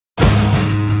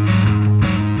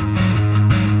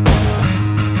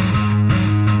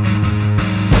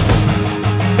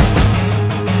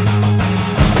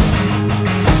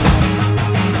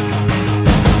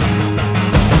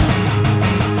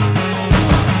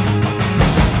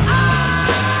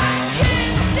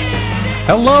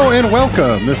Hello and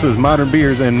welcome. This is Modern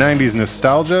Beers and 90s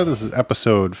Nostalgia. This is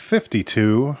episode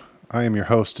 52. I am your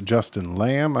host, Justin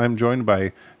Lamb. I'm joined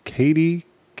by Katie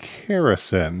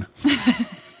Carrison.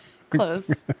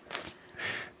 Close.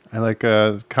 I like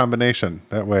a combination.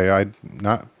 That way I'm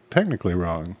not technically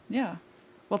wrong. Yeah.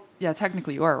 Well, yeah,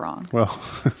 technically you are wrong. Well,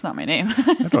 It's not my name.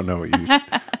 I don't know I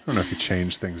don't know if you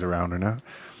change things around or not.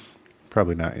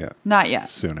 Probably not yet. Not yet.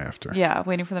 Soon after. Yeah,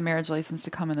 waiting for the marriage license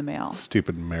to come in the mail.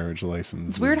 Stupid marriage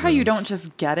license. It's weird how you don't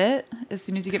just get it as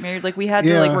soon as you get married. Like we had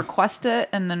to like request it,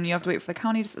 and then you have to wait for the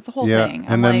county. It's a whole thing.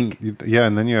 And then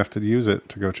and then you have to use it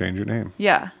to go change your name.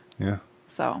 Yeah. Yeah.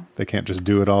 So they can't just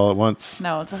do it all at once.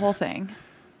 No, it's a whole thing.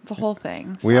 It's a whole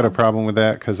thing. We had a problem with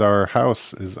that because our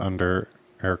house is under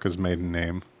Erica's maiden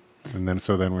name, and then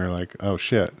we were like, oh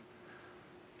shit.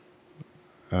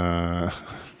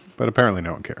 But apparently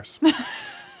no one cares.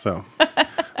 So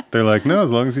they're like, no,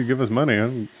 as long as you give us money,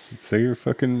 I'll say you're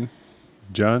fucking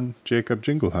John Jacob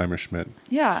Jingleheimer Schmidt.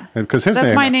 Yeah. Because his That's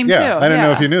name. my name too. I didn't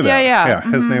know if you knew that. Yeah.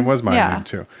 His name was my name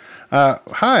too.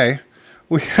 Hi.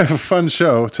 We have a fun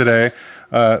show today.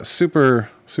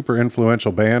 Super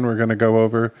influential band we're going to go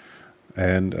over.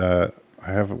 And I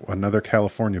have another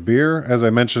California beer. As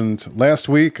I mentioned last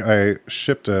week, I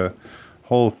shipped a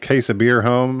whole case of beer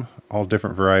home, all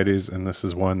different varieties, and this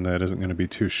is one that isn't going to be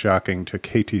too shocking to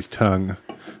Katie's tongue,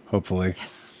 hopefully.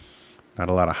 Yes. Not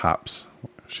a lot of hops.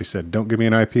 She said, don't give me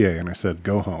an IPA, and I said,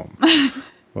 go home.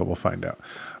 Well, we'll find out.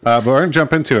 But we're going to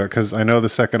jump into it, because I know the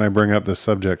second I bring up this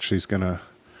subject, she's gonna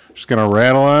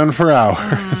rattle on for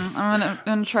hours. I'm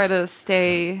gonna try to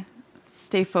stay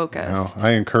focused. No,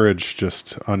 I encourage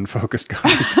just unfocused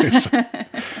conversation.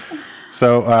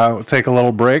 So we'll take a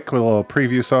little break with a little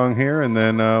preview song here, and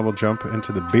then we'll jump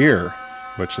into the beer,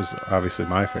 which is obviously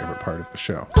my favorite part of the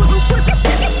show.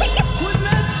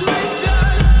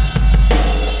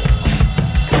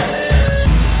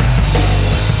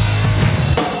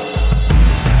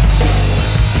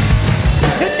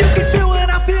 And you can feel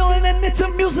what I'm feeling, and it's a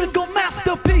musical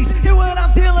masterpiece. Hear what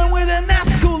I'm dealing with, and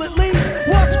that's cool at least.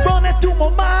 What's running through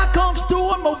my mind comes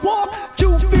through in my walk.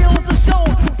 True feelings are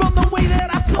shown from the way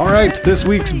that I talk. All right, this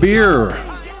week's beer,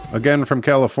 again from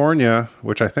California,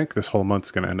 which I think this whole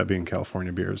month's going to end up being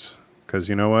California beers. Because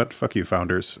you know what? Fuck you,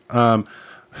 founders. It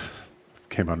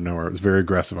came out of nowhere. It was very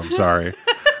aggressive. I'm sorry.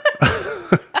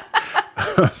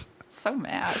 So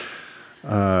mad.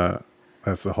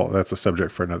 That's a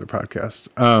subject for another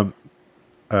podcast.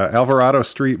 Alvarado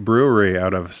Street Brewery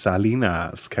out of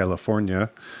Salinas, California.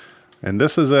 And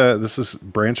this is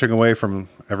branching away from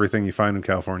everything you find in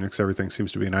California, because everything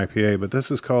seems to be an IPA, but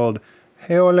this is called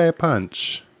Heole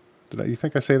Punch. You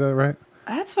think I say that right?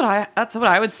 That's what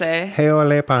I would say.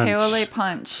 Heole Punch. Heole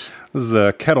Punch. This is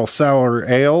a kettle sour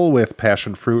ale with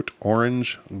passion fruit,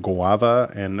 orange,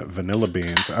 guava, and vanilla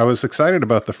beans. I was excited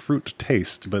about the fruit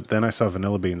taste, but then I saw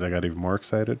vanilla beans. I got even more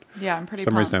excited. Yeah, I'm pretty For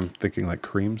some pumped. reason I'm thinking like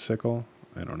creamsicle.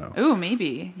 I don't know. Ooh,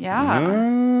 maybe. Yeah. I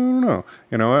don't know.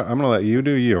 You know what? I'm going to let you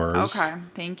do yours. Okay.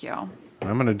 Thank you.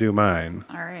 I'm going to do mine.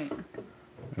 All right.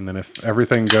 And then if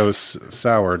everything goes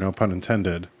sour, no pun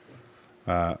intended,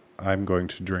 I'm going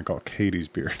to drink all Katie's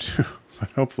beer too.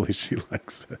 But hopefully she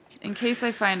likes it. In case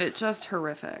I find it just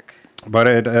horrific. But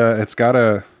it's got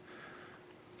a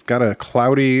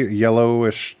cloudy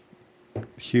yellowish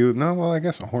hue. No, well, I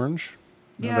guess orange.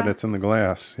 Yeah. Now that it's in the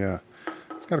glass, yeah.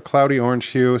 It's got a cloudy orange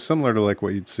hue, similar to like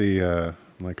what you'd see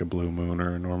like a Blue Moon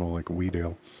or a normal like wheat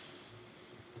ale.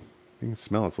 You can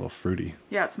smell it's a little fruity.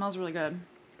 Yeah, it smells really good.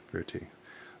 Fruity.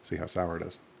 See how sour it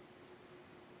is.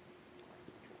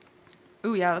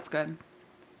 Ooh, yeah, that's good.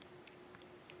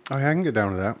 Oh, yeah, I can get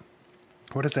down to that.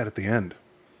 What is that at the end?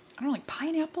 I don't know, like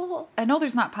pineapple? I know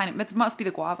there's not pineapple. It must be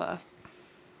the guava.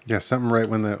 Yeah, something right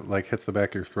when the like hits the back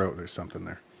of your throat. There's something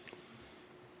there.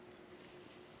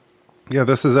 Yeah,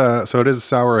 this is so it is a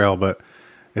sour ale, but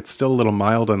it's still a little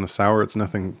mild on the sour. It's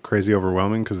nothing crazy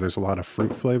overwhelming because there's a lot of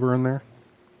fruit flavor in there.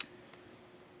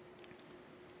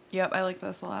 Yep, I like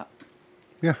this a lot.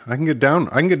 Yeah, I can get down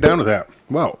to that.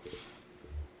 Whoa.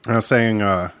 I was saying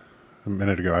a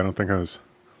minute ago, I don't think I was,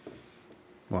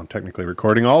 well, I'm technically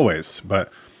recording always, but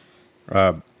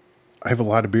I have a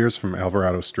lot of beers from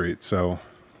Alvarado Street, so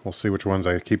we'll see which ones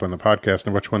I keep on the podcast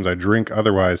and which ones I drink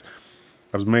otherwise.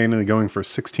 I was mainly going for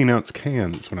 16-ounce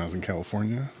cans when I was in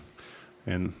California.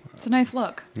 And It's a nice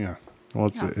look. yeah,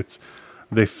 well,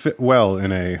 they fit well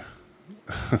in a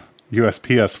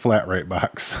USPS flat rate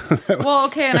box. Well,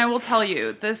 okay, and I will tell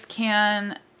you, this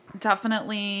can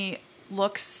definitely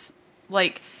looks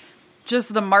like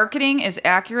just the marketing is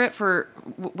accurate for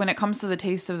when it comes to the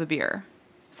taste of the beer.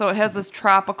 So it has this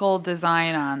tropical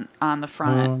design on the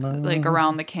front, like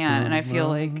around the can, and I feel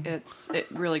like it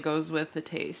really goes with the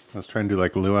taste. I was trying to do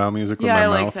like luau music with my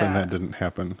mouth, and that didn't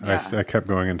happen. Yeah. I kept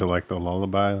going into like the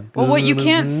lullaby. Well, what you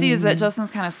can't see is that Justin's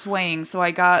kind of swaying, so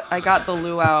I got the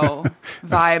luau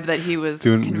vibe that he was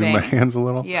conveying. Doing my hands a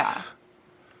little. Yeah.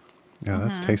 Yeah,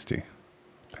 that's tasty.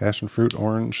 Passion fruit,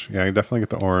 orange. Yeah, you definitely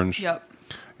get the orange. Yep.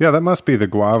 Yeah, that must be the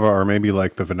guava or maybe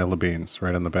like the vanilla beans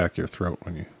right on the back of your throat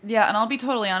when you... Yeah, and I'll be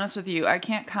totally honest with you. I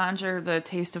can't conjure the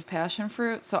taste of passion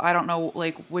fruit, so I don't know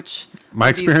like which... My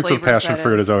experience with passion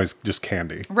fruit is always just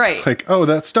candy. Right. Like, oh,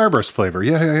 that Starburst flavor.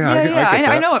 Yeah.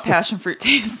 I know what passion fruit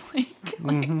tastes like.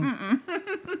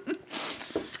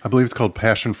 I believe it's called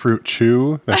passion fruit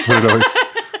chew. That's what that's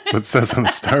what it says on the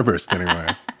Starburst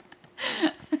anyway.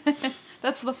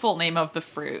 That's the full name of the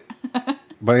fruit.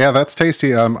 But yeah, that's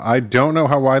tasty. I don't know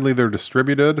how widely they're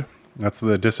distributed. That's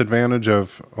the disadvantage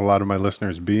of a lot of my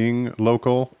listeners being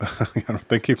local. I don't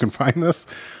think you can find this.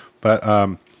 But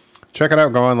check it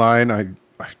out. Go online. I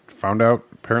found out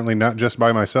apparently not just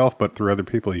by myself, but through other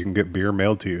people, you can get beer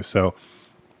mailed to you. So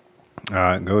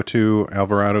go to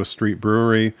Alvarado Street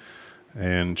Brewery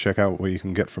and check out what you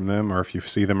can get from them, or if you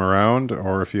see them around,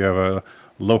 or if you have a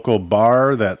local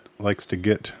bar that likes to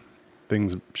get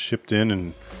things shipped in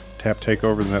and tap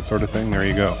takeovers and that sort of thing. There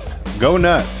you go. Go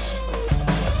nuts.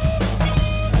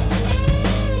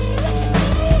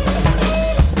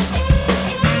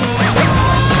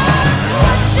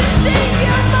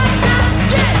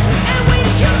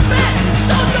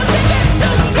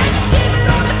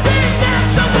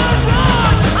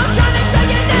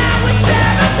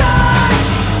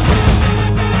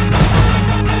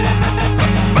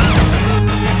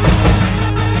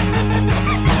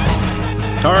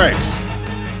 All right.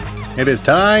 It is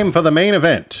time for the main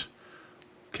event.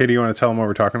 Katie, you want to tell them what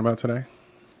we're talking about today?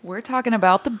 We're talking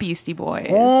about the Beastie Boys.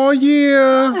 Oh,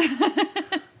 yeah.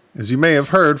 As you may have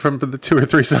heard from the 2 or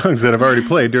 3 songs that I've already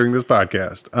played during this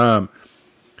podcast.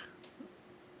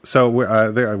 So we're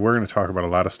going to talk about a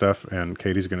lot of stuff, and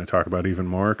Katie's going to talk about even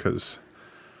more, because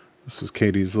this was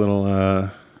Katie's little, I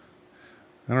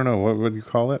don't know, what would you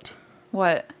call it?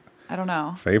 What? I don't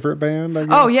know. Favorite band, I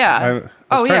guess? Oh, yeah.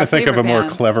 I was trying to think of a more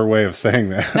clever way of saying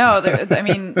that. No, I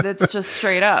mean, that's just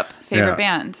straight up. Favorite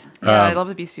band. Yeah, I love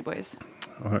the Beastie Boys.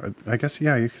 I guess,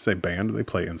 yeah, you could say band. They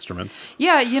play instruments.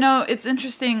 Yeah, it's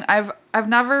interesting. I've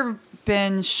never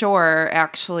been sure,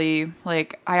 actually.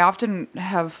 Like, I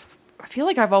feel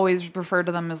like I've always referred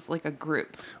to them as, like, a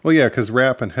group. Well, yeah, because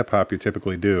rap and hip-hop you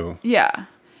typically do. Yeah.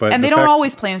 And they don't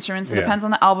always play instruments. It depends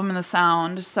on the album and the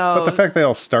sound. So, but the fact they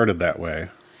all started that way.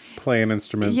 Playing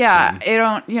instruments. Yeah,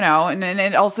 and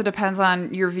it also depends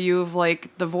on your view of like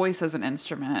the voice as an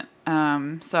instrument.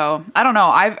 So I don't know.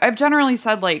 I've generally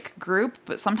said like group,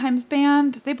 but sometimes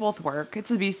band. They both work. It's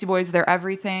the Beastie Boys. They're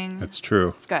everything. That's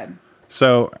true. It's good.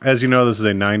 So as you know, this is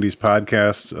a 90s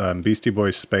podcast. Beastie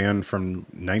Boys span from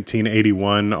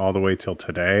 1981 all the way till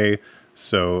today.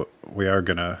 So we are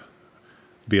going to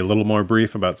be a little more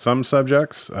brief about some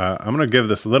subjects. I'm going to give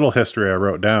this little history I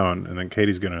wrote down, and then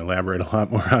Katie's going to elaborate a lot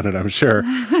more on it, I'm sure.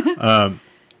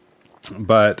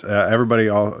 But everybody,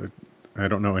 I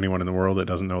don't know anyone in the world that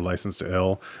doesn't know License to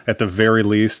Ill. At the very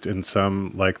least, in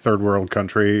some like third world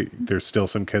country, there's still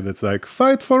some kid that's like,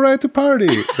 fight for right to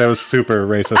party. That was super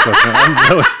racist, wasn't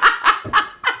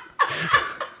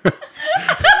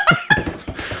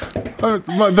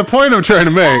it? The point I'm trying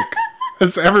to make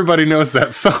is everybody knows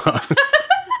that song.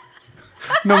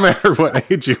 No matter what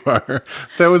age you are.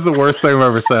 That was the worst thing I've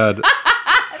ever said.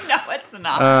 No, it's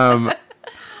not.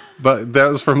 But that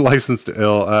was from License to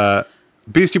Ill.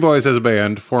 Beastie Boys as a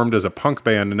band formed as a punk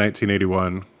band in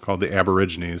 1981 called the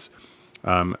Aborigines.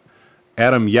 Adam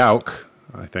Yauch,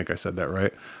 I think I said that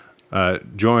right,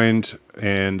 joined,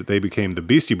 and they became the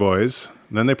Beastie Boys.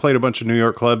 And then they played a bunch of New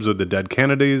York clubs with the Dead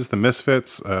Kennedys, the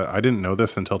Misfits. I didn't know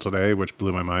this until today, which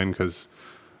blew my mind because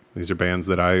these are bands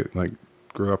that I like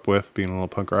grew up with, being a little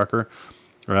punk rocker.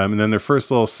 And then their first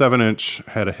little 7-inch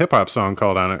had a hip hop song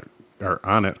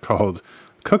on it called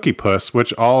Cookie Puss,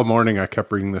 which all morning I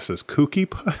kept reading this as Kooky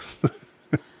Puss.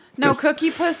 No,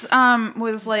 Cookie Puss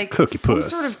was like some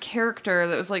sort of character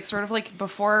that was like sort of like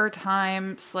before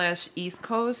time / East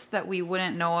Coast that we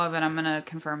wouldn't know of, and I'm gonna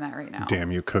confirm that right now.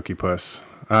 Damn you, Cookie Puss.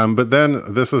 But then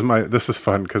this is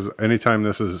fun because anytime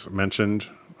this is mentioned,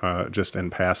 just in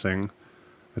passing,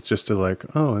 it's just to like,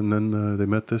 oh, and then they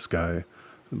met this guy.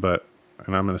 And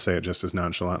I'm going to say it just as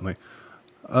nonchalantly.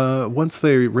 Once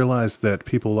they realized that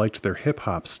people liked their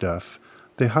hip-hop stuff,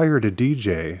 they hired a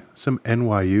DJ, some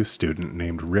NYU student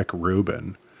named Rick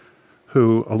Rubin,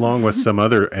 who, along with some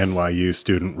other NYU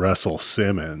student, Russell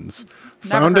Simmons,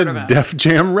 founded heard of it. Def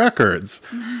Jam Records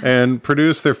and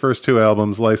produced their first 2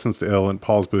 albums, Licensed to Ill and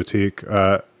Paul's Boutique.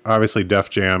 Obviously, Def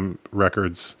Jam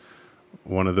Records,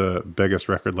 one of the biggest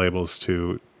record labels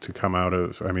to come out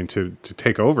of, to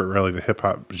take over really the hip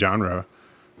hop genre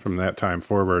from that time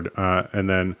forward. And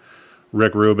then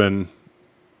Rick Rubin,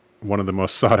 one of the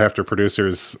most sought after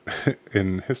producers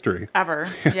in history Ever.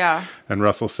 Yeah. and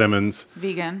Russell Simmons,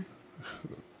 Vegan.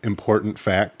 important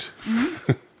fact.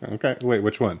 Okay, wait,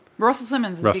 which one? Russell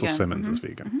Simmons is Russell vegan. Simmons is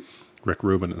vegan. Rick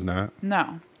Rubin is not.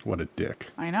 No. What a dick.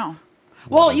 I know.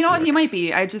 Well, a you know what? dick. He might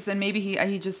be. I just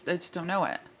don't know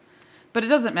it. But it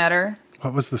doesn't matter.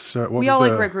 What was the? We all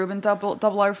like Rick Rubin.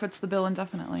 Double R foots the bill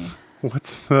indefinitely.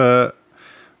 What's the?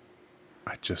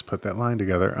 I just put that line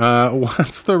together.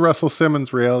 What's the Russell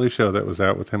Simmons reality show that was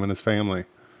out with him and his family?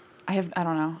 I don't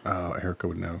know. Oh, Erica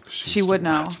would know. She would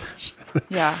know.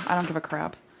 Yeah, I don't give a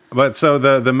crap. But so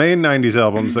the main 90s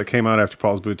albums that came out after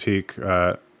Paul's Boutique,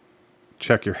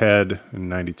 Check Your Head in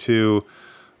 92,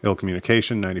 Ill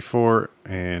Communication 94,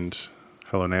 and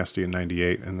Hello Nasty in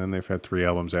 98. And then they've had 3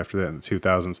 albums after that in the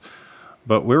 2000s.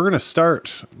 But we're going to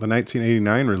start the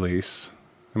 1989 release.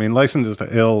 Licensed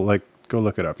to Ill, go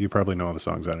look it up. You probably know all the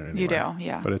songs on it anyway. You do,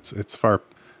 yeah. But it's far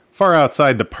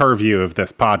outside the purview of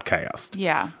this podcast.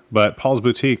 Yeah. But Paul's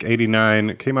Boutique,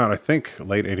 89, came out, I think,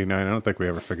 late 89. I don't think we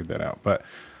ever figured that out. But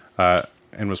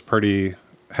and was pretty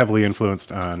heavily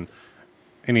influenced on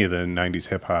any of the 90s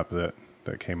hip-hop that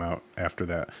came out after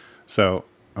that. So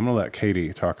I'm going to let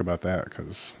Katie talk about that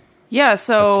because... Yeah,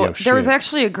 so That's your there was shit.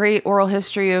 actually a great oral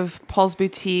history of Paul's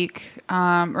Boutique,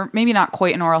 or maybe not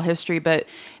quite an oral history, but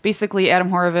basically Adam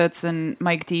Horovitz and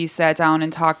Mike D sat down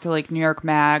and talked to New York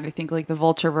Mag, I think the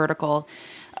Vulture Vertical,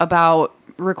 about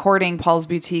recording Paul's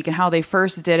Boutique and how they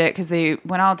first did it, because they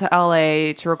went out to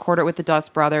LA to record it with the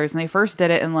Dust Brothers, and they first did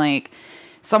it in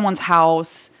someone's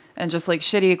house and just like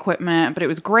shitty equipment, but it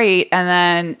was great. And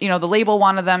then, you know, the label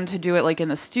wanted them to do it like in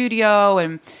the studio,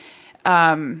 and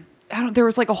there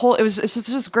was like a whole, it's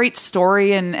just a great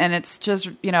story, and it's just,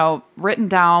 you know, written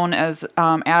down as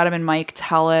Adam and Mike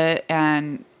tell it,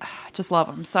 and I just love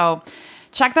them. So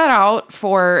check that out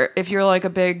for if you're like a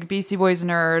big Beastie Boys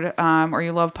nerd, or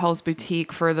you love Paul's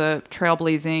Boutique for the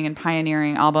trailblazing and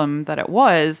pioneering album that it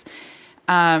was.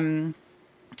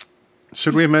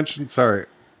 Should we mention, sorry,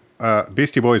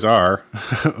 Beastie Boys are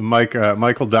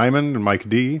Michael Diamond and Mike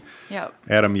D, Yep.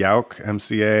 Adam Yauch,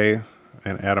 MCA,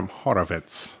 and Adam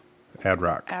Horovitz, Ad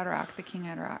Rock. Ad Rock, the King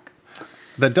Ad Rock.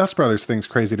 The Dust Brothers thing's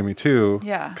crazy to me too.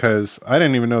 Yeah. Because I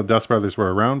didn't even know Dust Brothers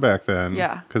were around back then.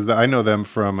 Yeah. Because I know them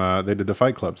from, they did the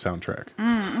Fight Club soundtrack.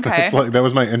 Okay. It's like, that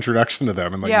was my introduction to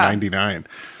them in Yeah. 99.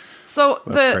 So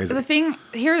That's crazy. the thing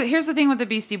here's the thing with the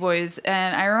Beastie Boys,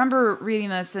 and I remember reading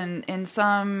this in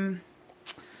some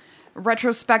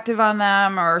retrospective on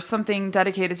them or something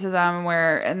dedicated to them,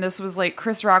 and this was like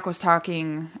Chris Rock was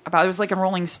talking about, it was like a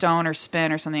Rolling Stone or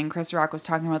Spin or something. Chris Rock was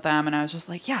talking about them, and I was just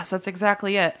like, yes, that's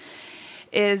exactly it.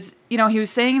 Is, you know, he was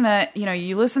saying that, you know,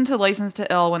 you listen to License to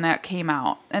Ill when that came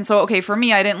out. And so, okay, for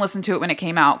me, I didn't listen to it when it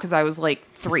came out because I was like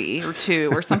 3 or 2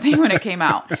 or something when it came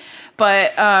out.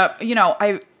 But, you know,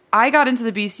 I got into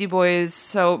the Beastie Boys,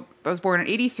 so I was born in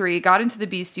 83, got into the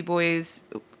Beastie Boys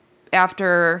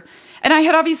after, and I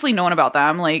had obviously known about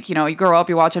them. Like, you know, you grow up,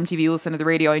 you watch MTV, you listen to the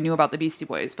radio, I knew about the Beastie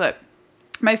Boys. But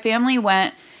my family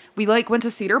went to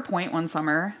Cedar Point one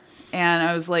summer, and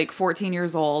I was like 14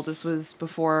 years old. This was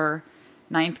before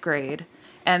 9th grade.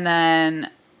 And then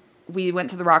we went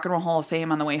to the Rock and Roll Hall of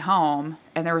Fame on the way home,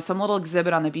 and there was some little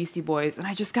exhibit on the Beastie Boys, and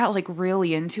I just got like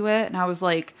really into it, and I was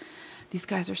like, these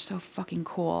guys are so fucking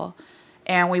cool.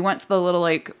 And we went to the little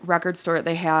like record store that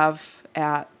they have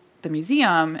at the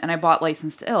museum, and I bought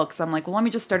License to Ill because I'm like, well, let me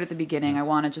just start at the beginning. I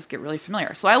want to just get really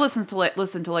familiar. So I listened to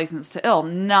License to Ill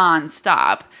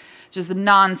nonstop. Just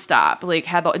nonstop, like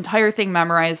had the entire thing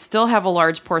memorized, still have a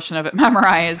large portion of it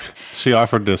memorized. She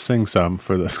offered to sing some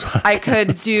for this podcast. I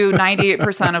could do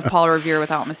 98% of Paul Revere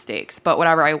without mistakes, but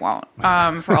whatever, I won't,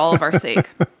 for all of our sake.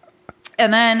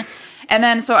 And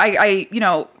then, so I you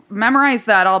know, memorized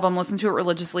that album, listened to it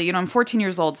religiously. You know, I'm 14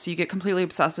 years old, so you get completely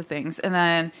obsessed with things. And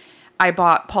then I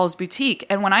bought Paul's Boutique.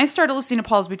 And when I started listening to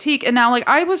Paul's Boutique, and now like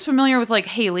I was familiar with like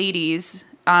Hey Ladies,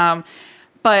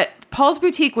 but Paul's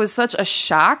Boutique was such a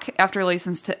shock after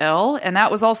License to Ill, and that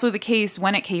was also the case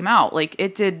when it came out. Like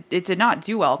it did not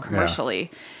do well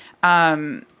commercially.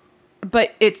 Yeah.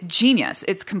 But it's genius.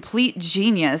 It's complete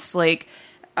genius. Like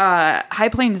High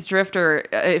Plains Drifter,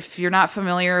 if you're not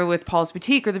familiar with Paul's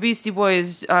Boutique or the Beastie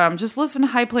Boys, just listen to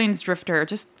High Plains Drifter.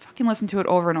 Just fucking listen to it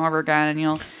over and over again, and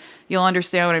you'll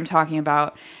understand what I'm talking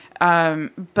about.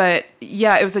 But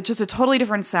yeah, it was just a totally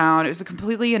different sound. It was a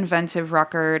completely inventive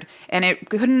record, and it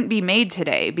couldn't be made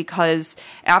today because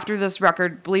after this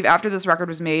record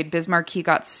was made, Biz Markie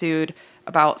got sued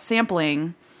about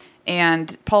sampling,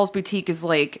 and Paul's Boutique is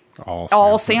like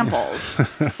all samples.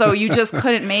 So you just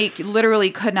literally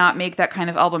could not make that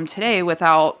kind of album today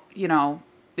without,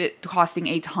 it costing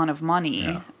a ton of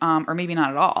money, or maybe not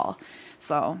at all.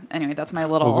 So anyway, that's my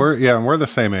little... Well, we're the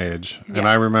same age. Yeah. And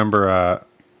I remember...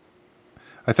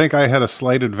 I think I had a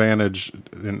slight advantage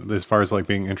as far as like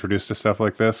being introduced to stuff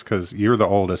like this because you're the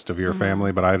oldest of your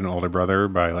family, but I had an older brother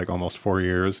by like almost 4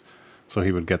 years, so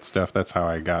he would get stuff. That's how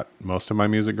I got most of my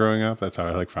music growing up. That's how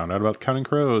I like found out about Counting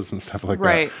Crows and stuff like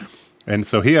that. And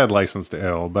so he had License to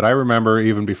Ill, but I remember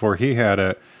even before he had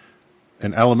it,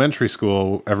 in elementary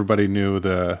school, everybody knew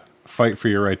the Fight for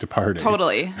Your Right to Party.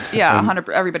 Totally, yeah, 100%.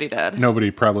 Everybody did. Nobody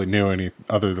probably knew any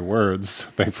other the words,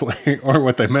 thankfully, or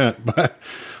what they meant, but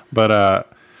yeah,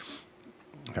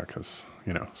 because,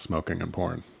 smoking and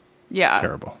porn. Yeah. It's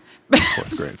terrible.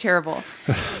 It's terrible.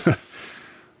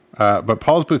 But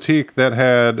Paul's Boutique, that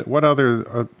had, what other,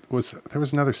 there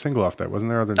was another single off that,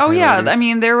 wasn't there? Other than Hey Ladies? I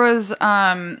mean, there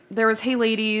was Hey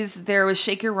Ladies, there was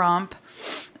Shake Your Rump.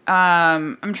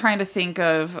 I'm trying to think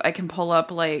of, I can pull up,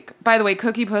 by the way,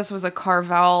 Cookie Puss was a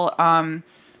Carvel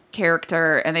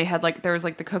character, and they had, there was,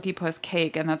 the Cookie Puss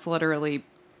cake, and that's literally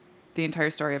the entire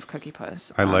story of Cookie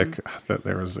Puss. I like that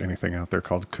there was anything out there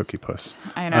called Cookie Puss.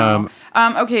 I know.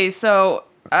 Okay, so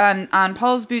on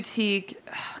Paul's Boutique,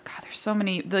 God, there's so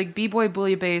many. B-Boy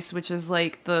Bouillabaisse, which is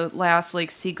the last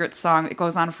secret song. It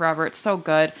goes on forever. It's so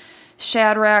good.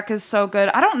 Shadrach is so good.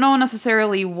 I don't know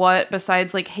necessarily what,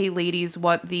 besides Hey Ladies,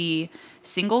 what the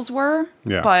singles were.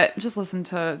 Yeah. But just listen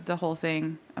to the whole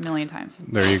thing a million times.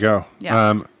 There you go.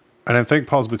 Yeah. And I think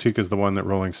Paul's Boutique is the one that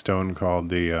Rolling Stone called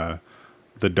the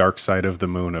dark side of the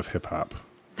moon of hip hop.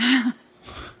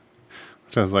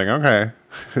 Which I was like, okay.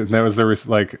 And that was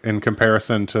in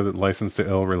comparison to the License to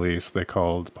Ill release, they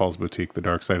called Paul's Boutique the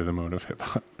dark side of the moon of hip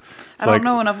hop. I don't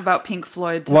know enough about Pink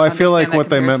Floyd to I feel like what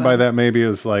they meant by that maybe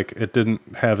is it didn't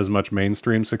have as much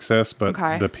mainstream success, but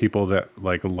the people that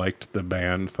liked the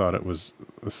band thought it was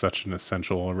such an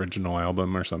essential original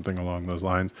album or something along those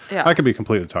lines. Yeah. I could be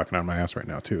completely talking out of my ass right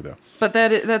now too, though. But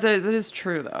that is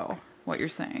true, though, what you're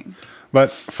saying. But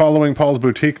following Paul's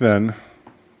Boutique, then,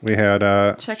 we had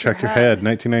Check Your Head,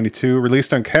 1992,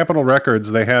 released on Capitol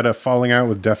Records. They had a falling out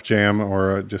with Def Jam,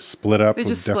 or just split up with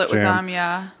Def Jam. They just split with them,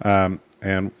 yeah.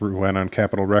 And went on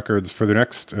Capitol Records for the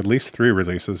next at least 3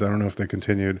 releases. I don't know if they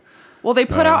continued. Well, they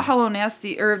put out Hello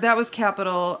Nasty, or that was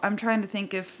Capitol. I'm trying to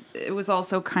think if it was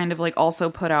also kind of also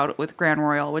put out with Grand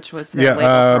Royal, which was their label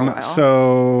for a while.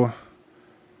 So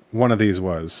one of these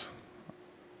was.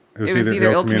 It was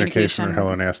either Ill Communication or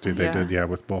Hello Nasty. They did,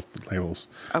 with both labels.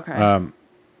 Okay.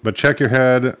 But Check Your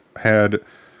Head had,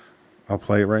 I'll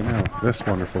play it right now, this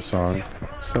wonderful song,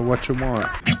 So What You Want.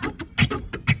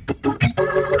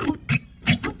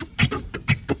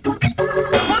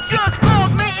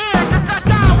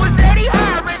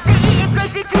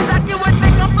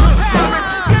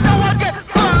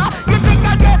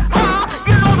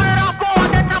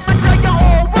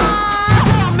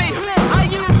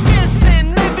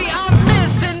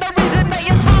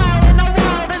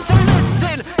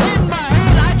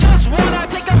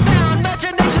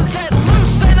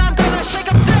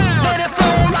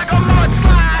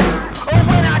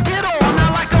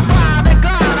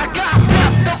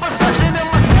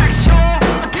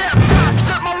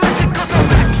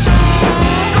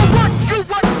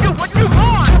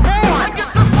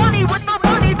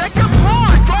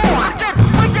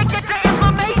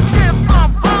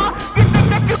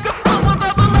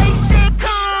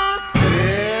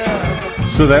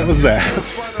 So that was that.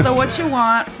 So What You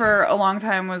Want for a long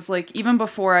time was even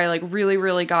before I really,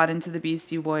 really got into the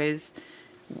Beastie Boys,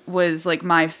 was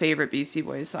my favorite Beastie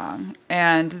Boys song.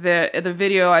 And the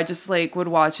video I just would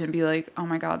watch and be like, oh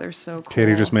my God, they're so cool.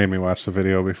 Katie just made me watch the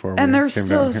video before. And they're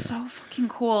still so fucking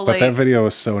cool. But that video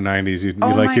was so 90s.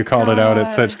 You called it out.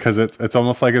 It's such, because it's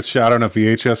almost like it's shot on a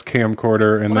VHS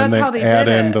camcorder, and then they add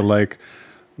in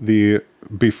the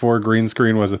before green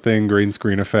screen was a thing, green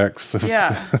screen effects.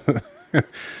 Yeah.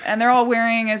 And they're all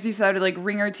wearing, as you said,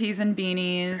 ringer tees and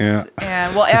beanies. Yeah.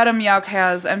 And Adam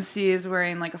Yauch MC is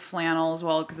wearing a flannel as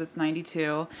well because it's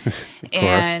 92.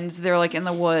 And they're in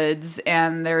the woods,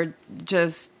 and they're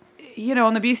just,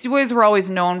 and the Beastie Boys were always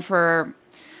known for,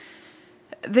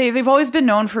 they've always been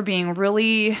known for being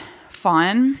really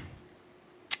fun,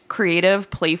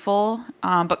 creative, playful,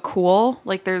 but cool.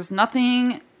 There's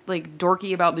nothing like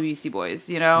dorky about the Beastie Boys,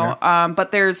 you know? Yeah.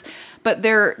 But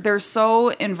they're so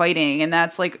inviting, and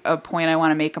that's like a point I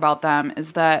want to make about them,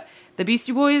 is that the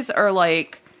Beastie Boys are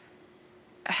like,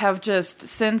 have just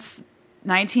since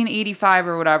 1985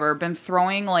 or whatever been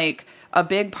throwing like a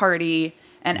big party,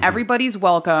 and everybody's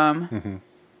welcome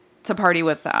to party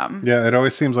with them. Yeah, it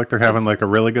always seems like they're having like a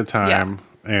really good time,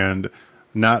 and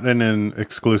not in an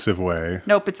exclusive way.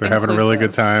 Nope, it's they're having a really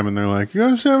good time, and they're like, you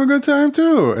guys should have a good time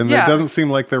too. And it doesn't seem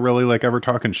like they're really like ever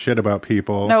talking shit about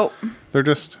people. Nope. They're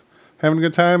just having a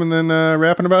good time and then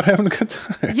rapping about having a good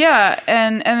time. Yeah,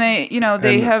 and they, you know,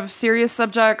 they have serious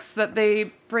subjects that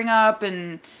they bring up,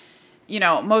 and, you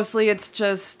know, mostly it's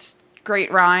just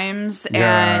great rhymes,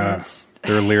 and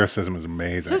their lyricism is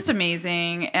amazing. Just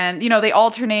amazing. And, you know, they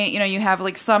alternate, you know, you have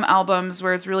like some albums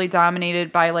where it's really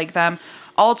dominated by like them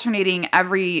alternating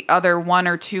every other one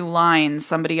or two lines,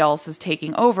 somebody else is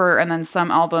taking over, and then some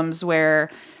albums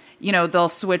where, you know, they'll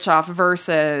switch off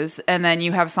verses, and then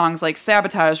you have songs like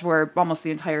Sabotage where almost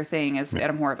the entire thing is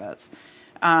Adam Horovitz.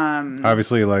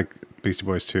 Obviously, like Beastie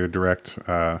Boys too, direct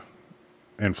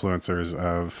influencers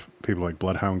of people like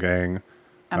Bloodhound Gang,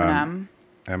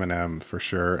 Eminem for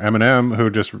sure. Eminem, who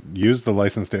just used the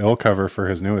License to Ill cover for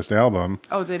his newest album.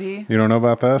 Oh, did he? You don't know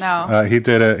about this? No. He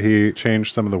did it. He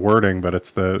changed some of the wording, but it's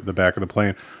the back of the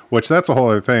plane, which that's a whole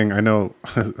other thing. I know.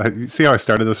 See how I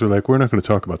started this? We're like, we're not going to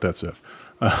talk about that stuff.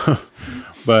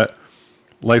 But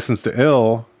License to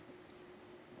Ill,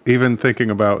 even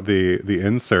thinking about the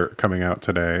insert coming out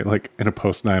today, like in a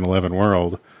post 9/11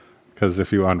 world, because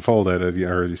if you unfold it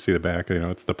or you see the back, you know,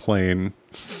 it's the plane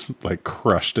like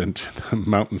crushed into the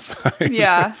mountainside.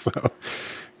 Yeah. So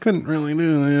couldn't really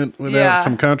do that without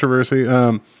some controversy.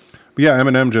 But yeah,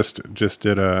 Eminem just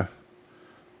did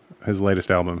his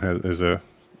latest album is a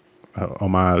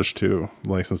homage to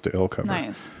License to Ill cover.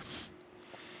 Nice.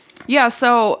 Yeah,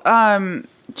 so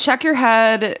Check Your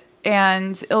Head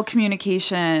and Ill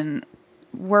Communication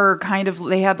were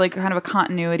they had like kind of a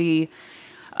continuity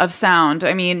of sound.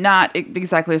 I mean, not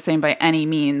exactly the same by any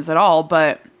means at all,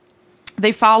 but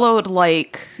they followed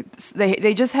like,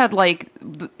 they just had like,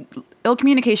 Ill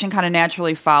Communication kind of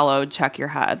naturally followed Check Your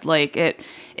Head. Like it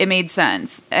made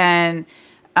sense. And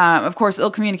of course,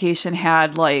 Ill Communication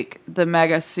had like the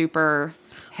mega super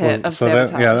hit of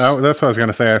Sabotage. That's what I was going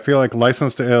to say. I feel like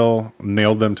License to Ill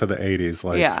nailed them to the 80s.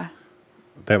 Like,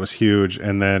 that was huge.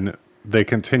 And then they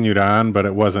continued on, but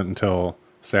it wasn't until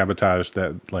Sabotage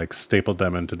that like stapled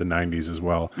them into the 90s as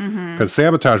well. Because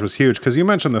Sabotage was huge. Because you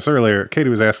mentioned this earlier. Katie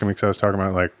was asking me because I was talking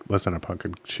about like listening to punk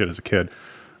and shit as a kid.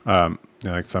 So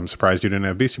I'm surprised you didn't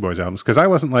have Beastie Boys albums, because I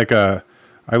wasn't like I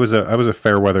was a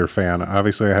Fairweather fan.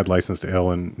 Obviously, I had License to Ill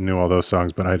and knew all those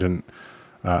songs, but I didn't.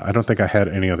 I don't think I had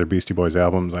any other Beastie Boys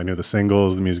albums. I knew the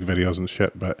singles, the music videos, and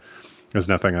shit, but there's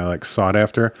nothing I like sought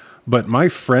after. But my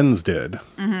friends did,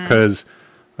 because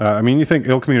I mean, you think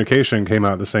Ill Communication came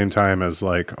out at the same time as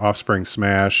like Offspring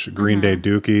Smash, Green Day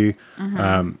Dookie,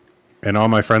 and all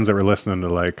my friends that were listening to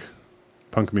like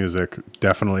punk music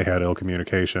definitely had Ill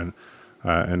Communication,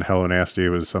 and Hello Nasty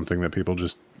was something that people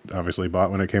just obviously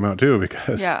bought when it came out too,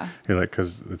 because you're like,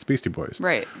 because it's Beastie Boys,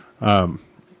 right?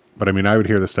 But I mean, I would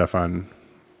hear this stuff on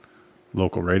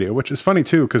local radio, which is funny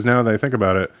too, because now that I think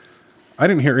about it, I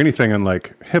didn't hear anything on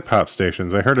like hip hop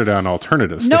stations. I heard it on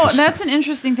alternative stations. No, and that's an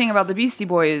interesting thing about the Beastie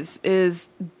Boys is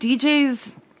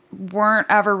DJs weren't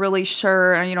ever really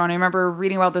sure. And, you know, and I remember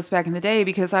reading about this back in the day,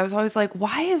 because I was always like,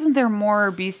 why isn't there more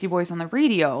Beastie Boys on the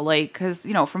radio? Like, because,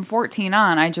 you know, from 14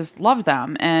 on, I just loved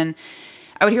them. And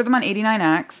I would hear them on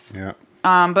 89X. Yeah.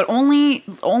 But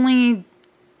only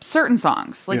certain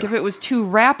songs. Like if it was too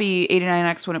rappy,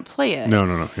 89X wouldn't play it.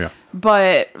 No. Yeah.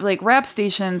 But like rap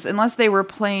stations, unless they were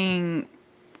playing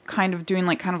kind of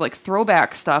like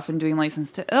throwback stuff and doing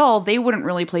License to Ill, they wouldn't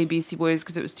really play Beastie Boys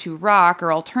because it was too rock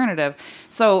or alternative.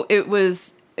 So it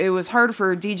was hard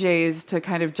for DJs to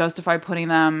kind of justify putting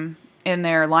them in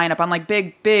their lineup on like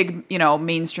big, you know,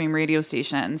 mainstream radio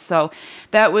stations. So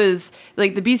that was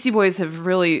like the Beastie Boys have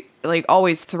really like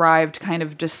always thrived kind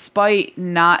of despite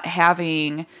not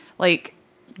having like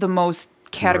the most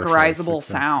categorizable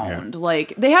sound.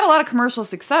 Like they had a lot of commercial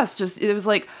success, just it was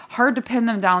like hard to pin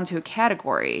them down to a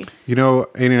category. You know,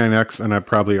 89X and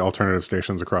probably alternative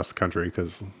stations across the country,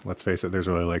 because let's face it, there's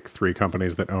really like 3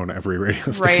 companies that own every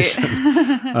radio station.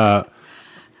 Right.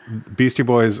 Beastie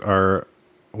Boys are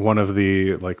one of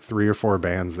the like 3 or 4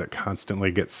 bands that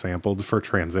constantly get sampled for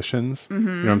transitions. You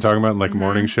know what I'm talking about? Like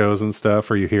morning shows and stuff,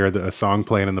 where you hear a song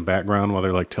playing in the background while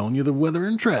they're like telling you the weather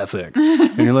and traffic.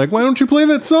 And you're like, why don't you play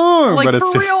that song? Like, but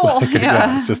it's for just real?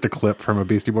 like, it's just a clip from a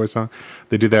Beastie Boys song.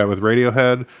 They do that with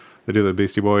Radiohead. they do the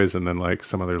Beastie Boys and then like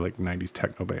some other like 90s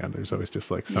techno band. There's always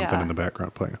just like something Yeah. in the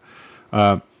background playing.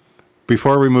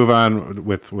 Before we move on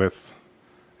with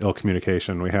Ill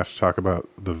Communication, we have to talk about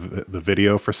the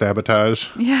video for Sabotage.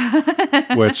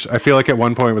 Yeah. Which I feel like at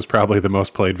one point was probably the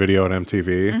most played video on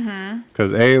MTV.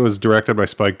 Because it was directed by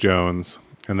Spike Jonze,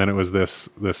 and then it was this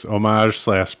homage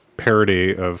 /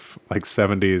 parody of like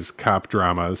 70s cop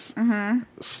dramas.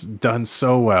 Done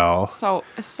so well. So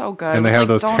it's so good. And they with, have like,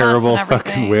 those donuts terrible and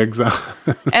fucking everything. wigs on.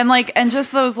 and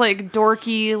just those like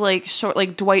dorky, like short,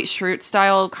 like Dwight Schrute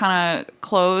style kind of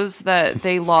clothes that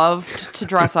they loved to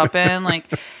dress up in.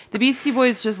 Like the Beastie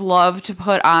Boys just love to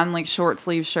put on like short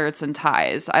sleeve shirts and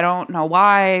ties. I don't know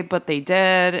why, but they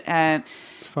did. And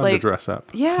It's fun to like, dress up.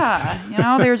 yeah, you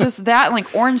know, they were just that,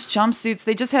 like orange jumpsuits.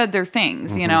 They just had their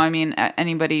things, you know. Mm-hmm. I mean,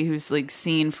 anybody who's like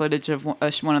seen footage of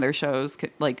one of their shows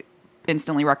could, like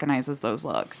instantly recognizes those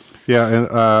looks. Yeah,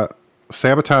 and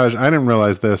Sabotage, I didn't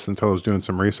realize this until I was doing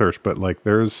some research, but like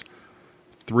there's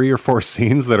 3 or 4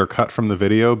 scenes that are cut from the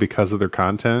video because of their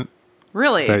content.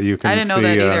 Really, That you can I didn't know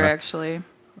that see, either. Actually,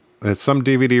 It's some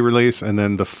DVD release, and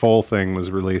then the full thing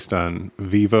was released on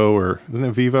Vivo, or isn't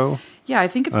it Vivo? yeah, I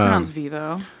think it's pronounced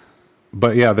Vivo.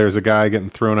 But yeah, there's a guy getting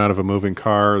thrown out of a moving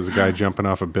car. There's a guy jumping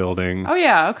off a building. Oh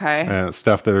yeah, okay.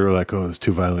 Stuff that they were like, oh, it's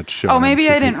too violent to show. Oh, on maybe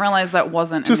MTV. I didn't realize that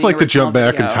wasn't Just in the like to jump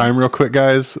original back in video. time real quick,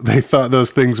 guys. They thought those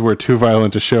things were too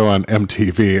violent to show on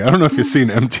MTV. I don't know if you've seen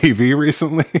MTV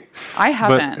recently. I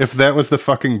haven't. But if that was the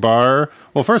fucking bar,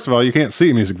 well, first of all, you can't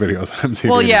see music videos on MTV.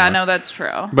 well, yeah, anymore. no, that's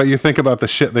true. But you think about the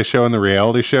shit they show in the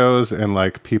reality shows and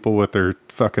like people with their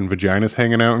fucking vaginas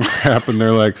hanging out and crap, and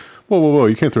they're like, whoa,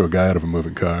 you can't throw a guy out of a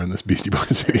moving car in this Beastie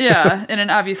Boys video. Yeah, in an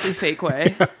obviously fake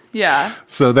way. Yeah.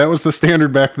 So that was the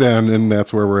standard back then, and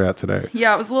that's where we're at today.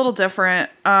 Yeah, it was a little different.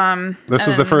 This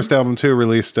was the first album, too,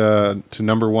 released to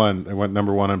number 1. It went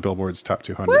number 1 on Billboard's Top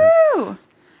 200. Woo!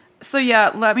 So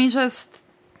yeah, let me just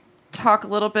talk a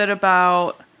little bit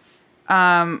about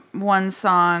one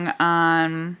song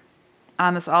on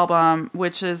this album,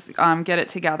 which is Get It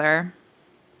Together.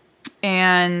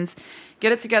 And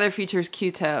Get It Together features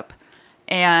Q-Tip.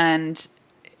 And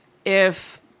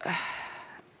if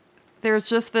there's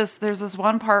this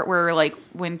one part where like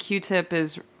when Q-Tip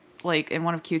is like in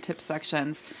one of Q-Tip's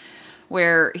sections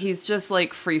where he's just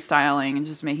like freestyling and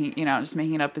just making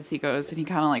it up as he goes, and he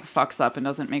kind of like fucks up and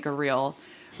doesn't make a real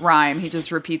rhyme. He just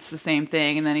repeats the same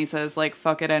thing, and then he says like,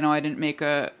 fuck it, I know I didn't make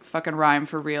a fucking rhyme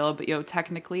for real, but yo,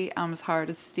 technically I'm as hard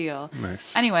as steel.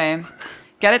 Nice. Anyway,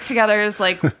 Get It Together is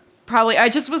like probably, I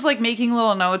just was like making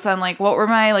little notes on like what were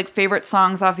my like favorite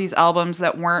songs off these albums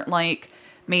that weren't like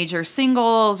major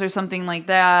singles or something like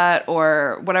that,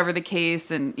 or whatever the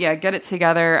case. And yeah, Get It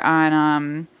Together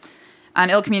on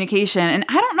Ill Communication. And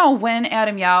I don't know when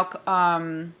Adam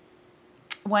Yauch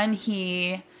when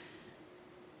he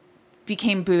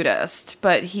became Buddhist,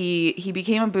 but he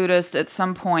became a Buddhist at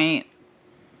some point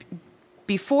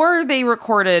before they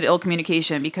recorded Ill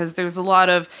Communication, because there's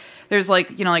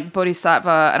like, you know, like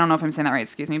Bodhisattva, I don't know if I'm saying that right,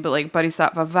 excuse me, but like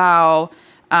Bodhisattva Vow,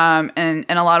 and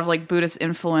a lot of like Buddhist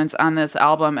influence on this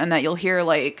album, and that you'll hear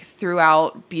like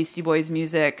throughout Beastie Boys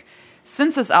music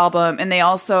since this album. And they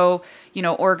also, you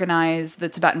know, organized the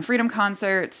Tibetan Freedom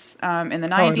Concerts in the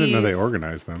 90s. Oh, I didn't know they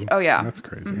organized them. Oh, yeah. That's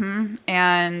crazy.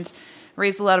 And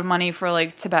raised a lot of money for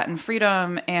like Tibetan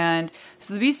freedom. And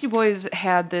so the Beastie Boys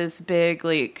had this big,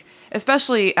 like,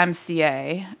 especially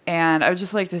MCA. And I would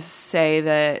just like to say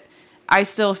that I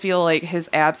still feel like his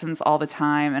absence all the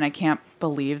time, and I can't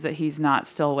believe that he's not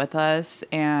still with us.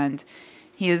 And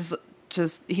he was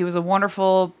a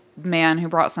wonderful man who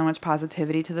brought so much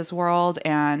positivity to this world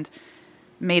and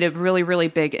made a really, really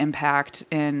big impact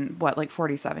in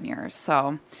 47 years.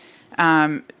 So,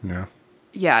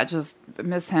 yeah, just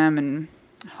miss him and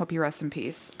hope you rest in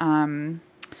peace. But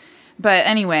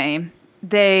anyway,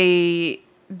 they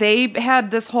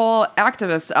had this whole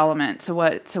activist element to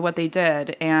what they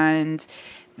did. And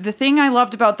the thing I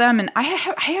loved about them, and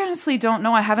I honestly don't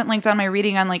know, I haven't linked on my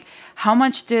reading on like how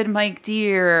much did Mike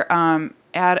Dear,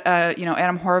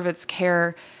 Adam Horowitz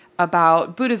care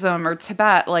about Buddhism or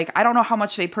Tibet. Like, I don't know how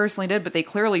much they personally did, but they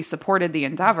clearly supported the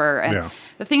endeavor. And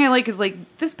the thing I like is like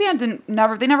this band they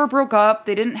never broke up.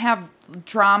 They didn't have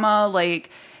drama. Like,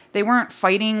 they weren't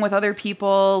fighting with other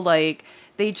people. Like,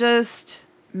 they just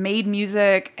made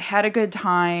music, had a good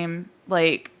time.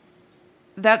 Like,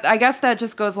 that, I guess that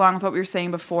just goes along with what we were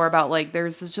saying before about like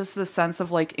there's just this sense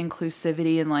of like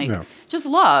inclusivity and like just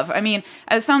love. I mean,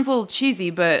 it sounds a little cheesy,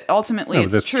 but ultimately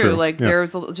it's true. Like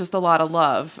there's just a lot of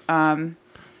love in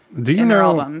their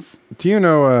albums. Do you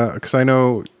know, because I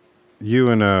know you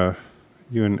and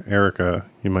Erica,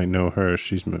 you might know her,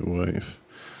 she's my wife.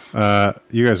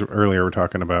 You guys earlier were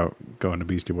talking about going to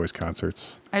Beastie Boys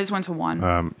concerts. I just went to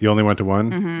one. You only went to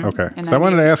one? Mm-hmm. Okay. And So I then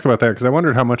wanted to ask about that because I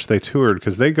wondered how much they toured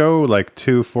because they go like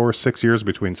 2, 4, 6 years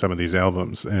between some of these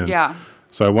albums. And Yeah.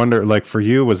 So I wonder, like for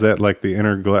you, was that like the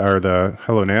or the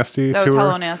Hello Nasty That tour? was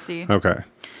Hello Nasty. Okay.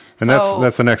 And So-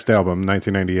 that's the next album,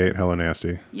 1998, Hello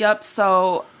Nasty. Yep.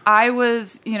 So I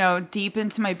was, deep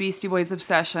into my Beastie Boys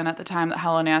obsession at the time that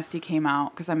Hello Nasty came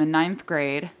out because I'm in 9th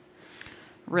grade.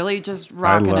 Really just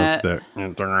rocking I loved it.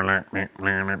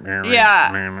 that.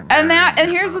 Yeah.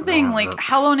 And here's the thing, like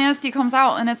Hello Nasty comes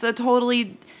out and it's not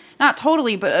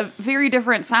totally, but a very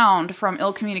different sound from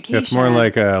Ill Communication. It's more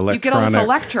like a electronic. You get all this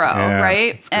electro, Yeah,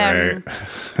 right? it's great.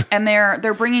 And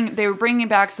they were bringing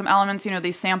back some elements.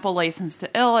 They sample License to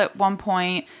Ill at one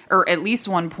point, or at least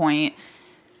one point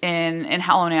in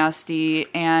Hello Nasty.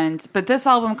 But this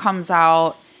album comes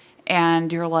out,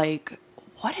 and you're like,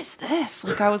 what is this?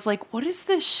 Like I was like, what is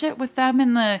this shit with them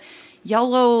in the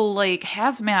yellow like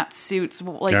hazmat suits,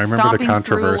 like I remember the stomping through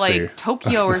controversy like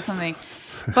Tokyo or something.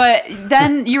 But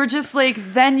then you're just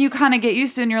like, then you kind of get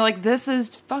used to it and you're like, this is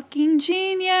fucking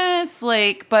genius.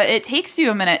 Like, but it takes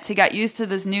you a minute to get used to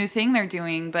this new thing they're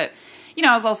doing. But,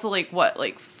 I was also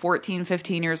like, 14,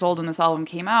 15 years old when this album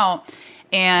came out.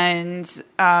 And so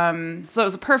it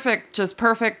was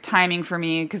perfect timing for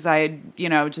me because I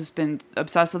had, just been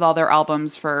obsessed with all their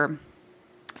albums for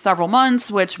several months,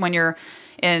 which when you're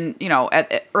in,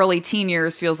 at early teen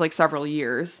years feels like several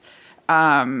years.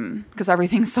 Because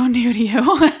everything's so new to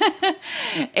you. And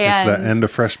It's the end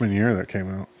of freshman year that came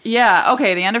out. Yeah,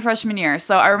 okay, the end of freshman year.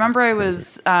 So I remember I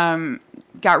was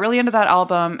got really into that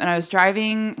album, and I was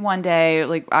driving one day,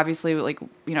 like obviously, like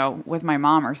with my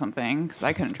mom or something, because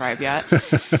I couldn't drive yet,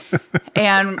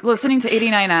 and listening to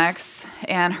 89X,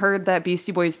 and heard that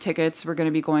Beastie Boys tickets were going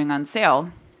to be going on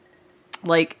sale.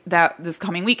 Like that this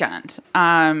coming weekend,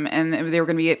 and they were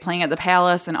going to be playing at the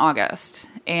Palace in August,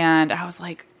 and I was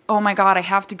like, oh my God, I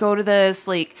have to go to this.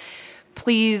 Like,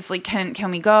 please, like,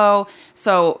 can we go?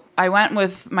 So I went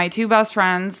with my two best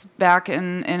friends back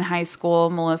in high school,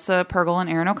 Melissa Pergel and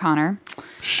Aaron O'Connor.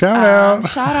 Shout out.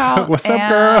 Shout out. What's up,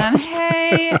 girls?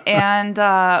 Hey. And,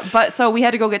 but so we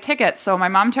had to go get tickets. So my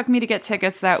mom took me to get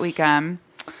tickets that weekend.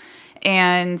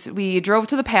 And we drove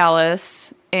to the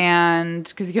Palace. And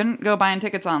because you couldn't go buying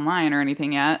tickets online or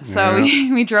anything yet. So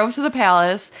we drove to the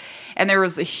Palace. And there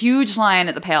was a huge line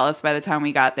at the Palace by the time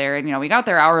we got there. And, we got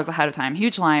there hours ahead of time.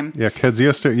 Huge line. Yeah, kids you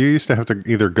used to have to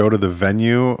either go to the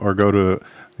venue or go to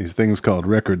these things called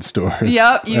record stores.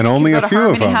 Yep. And only a few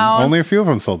of them. House. Only a few of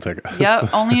them sold tickets.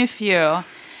 Yep, only a few.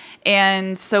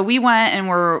 And so we went and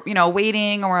we're,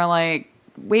 waiting, and we're like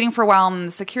waiting for a while, and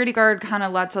the security guard kind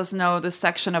of lets us know this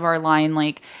section of our line,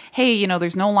 like, hey,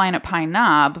 there's no line at Pine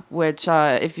Knob, which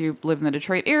if you live in the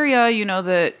Detroit area,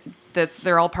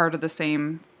 they're all part of the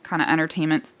same kind of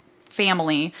entertainment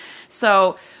family.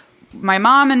 So my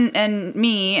mom and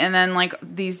me, and then like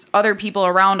these other people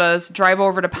around us, drive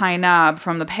over to Pine Knob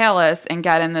from the Palace and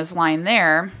get in this line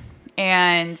there.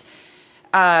 And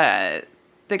there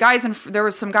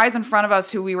was some guys in front of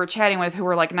us who we were chatting with who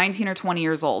were like 19 or 20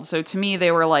 years old. So to me,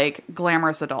 they were like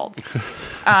glamorous adults.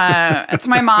 To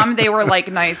my mom, they were like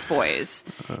nice boys.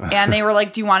 And they were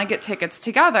like, do you want to get tickets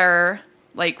together?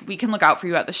 Like, we can look out for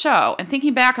you at the show. And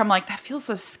thinking back, I'm like, that feels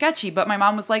so sketchy. But my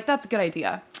mom was like, that's a good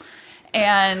idea.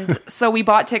 And so we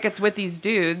bought tickets with these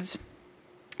dudes.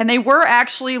 And they were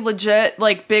actually legit,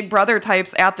 like, Big Brother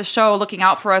types at the show, looking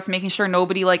out for us, making sure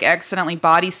nobody, like, accidentally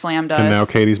body slammed us. And now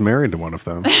Katie's married to one of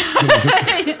them. No.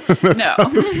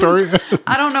 The story.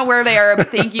 I don't know where they are, but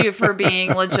thank you for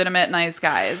being legitimate, nice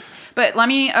guys. But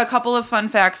a couple of fun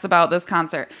facts about this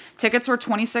concert. Tickets were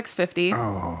 $26.50.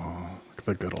 Oh.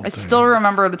 The good old I days. still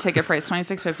remember the ticket price,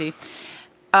 $26.50.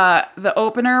 The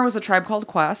opener was A Tribe Called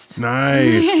Quest.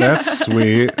 Nice. That's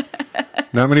sweet.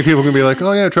 Not many people can be like,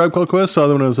 oh yeah, Tribe Called Quest, saw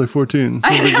them when I was like 14.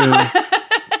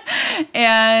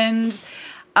 And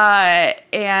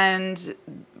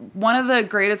one of the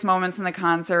greatest moments in the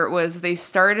concert was they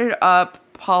started up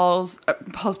Paul's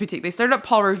Boutique. They started up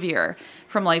Paul Revere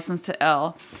from License to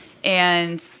Ill.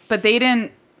 But they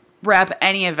didn't rap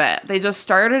any of it. They just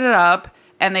started it up.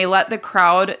 And they let the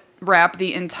crowd rap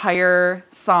the entire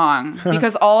song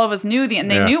because all of us knew they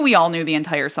knew we all knew the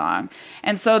entire song.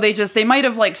 And so they might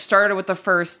have like started with the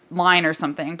first line or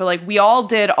something, but like we all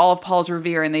did all of Paul's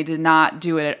Revere and they did not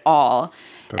do it at all.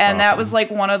 That's awesome. That was like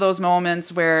one of those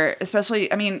moments where, especially,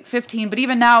 15, but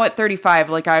even now at 35,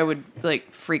 like I would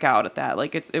like freak out at that.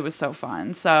 Like it was so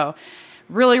fun. So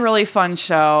Really, really fun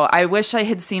show. I wish I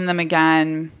had seen them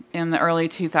again in the early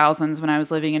 2000s when I was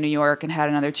living in New York and had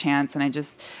another chance, and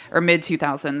or mid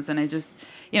 2000s, and I just,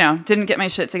 didn't get my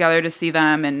shit together to see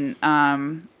them, and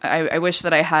I wish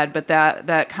that I had, but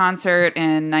that concert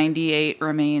in '98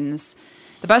 remains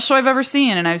the best show I've ever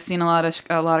seen, and I've seen a lot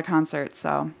of concerts,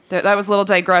 so that was a little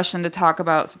digression to talk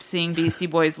about seeing Beastie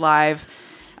Boys live.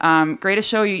 Greatest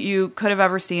show you could have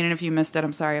ever seen, and if you missed it,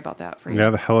 I'm sorry about that for you. Yeah,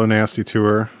 the Hello Nasty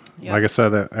tour. Yep. Like I said,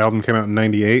 that album came out in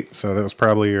 '98, so that was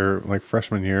probably your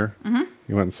freshman year. Mm-hmm.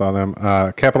 You went and saw them.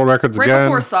 Capitol Records right again.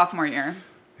 Before sophomore year.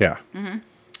 Yeah. Mm-hmm.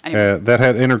 Anyway. That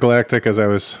had Intergalactic, as I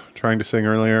was trying to sing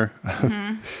earlier.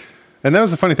 Mm-hmm. And that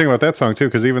was the funny thing about that song too,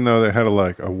 because even though it had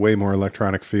a way more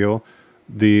electronic feel,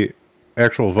 the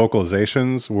actual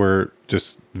vocalizations were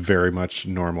just very much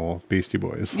normal Beastie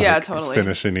Boys. Yeah, totally.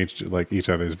 Finishing each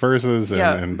other's verses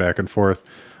and back and forth.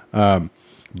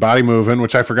 Body Movin',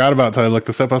 which I forgot about until I looked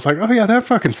this up. I was like, oh yeah, that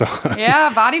fucking song.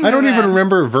 Yeah, Body Movin'. I don't even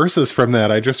remember verses from that.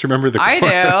 I just remember the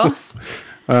chorus.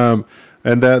 I do.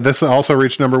 And this also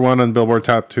reached number 1 on Billboard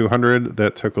Top 200.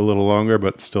 That took a little longer,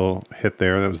 but still hit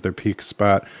there. That was their peak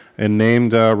spot. And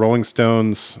named Rolling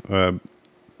Stone's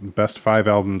best 5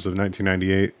 albums of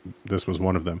 1998. This was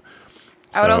one of them.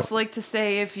 I would also like to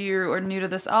say, if you are new to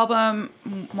this album,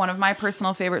 one of my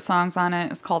personal favorite songs on it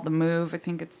is called The Move. I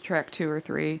think it's track 2 or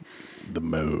 3. The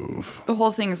Move. The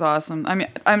whole thing is awesome. I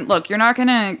mean, look, you're not going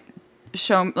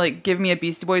to give me a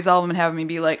Beastie Boys album and have me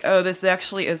be like, oh, this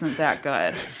actually isn't that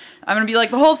good. I'm going to be like,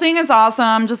 the whole thing is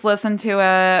awesome, just listen to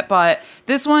it. But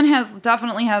this one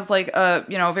definitely has a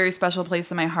very special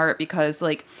place in my heart, because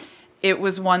it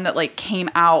was one that came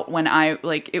out when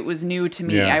it was new to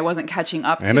me. Yeah. I wasn't catching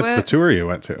up to it. And it's the tour you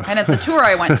went to. And it's a tour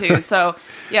I went to. So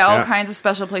all kinds of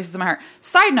special places in my heart.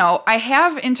 Side note, I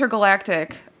have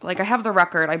Intergalactic. I have the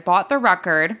record. I bought the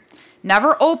record,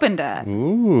 never opened it.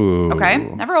 Ooh. Okay?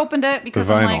 Never opened it because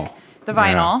The I'm vinyl. the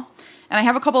vinyl. Yeah. And I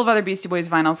have a couple of other Beastie Boys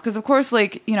vinyls because, of course, in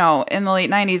the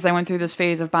late 90s, I went through this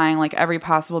phase of buying every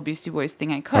possible Beastie Boys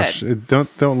thing I could.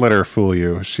 Don't let her fool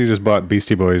you. She just bought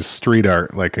Beastie Boys street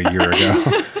art a year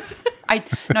ago. I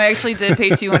actually did pay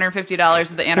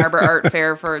 $250 at the Ann Arbor Art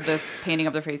Fair for this painting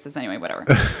of their faces. Anyway, whatever.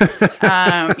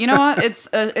 You know what? It's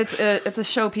a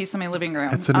showpiece in my living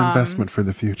room. It's an investment for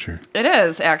the future. It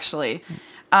is, actually.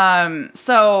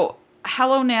 So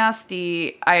Hello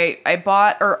Nasty, I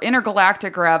bought, or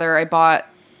Intergalactic rather, I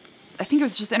think it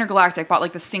was just Intergalactic,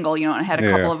 bought the single, and it had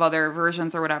a couple of other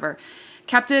versions or whatever.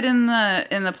 Kept it in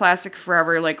the plastic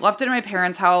forever, left it in my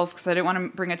parents' house because I didn't want to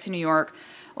bring it to New York.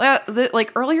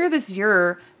 Earlier this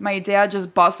year, my dad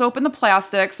just busts open the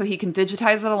plastic so he can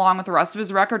digitize it along with the rest of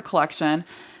his record collection.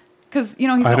 Because, he's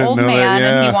an old man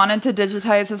and he wanted to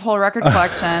digitize his whole record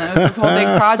collection. It was this whole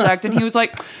big project. And he was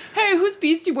like, hey, whose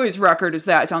Beastie Boys record is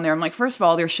that down there? I'm like, first of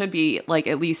all, there should be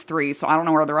at least 3. So I don't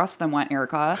know where the rest of them went,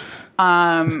 Erica.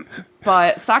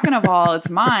 But second of all, it's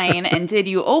mine. And did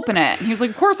you open it? And he was like,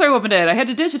 of course I opened it. I had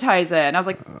to digitize it. And I was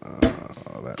like,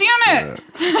 damn it.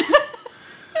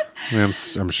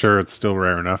 I'm sure it's still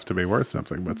rare enough to be worth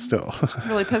something, but still.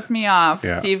 Really pissed me off,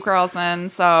 Yeah. Steve Carlson.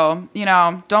 So,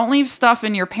 don't leave stuff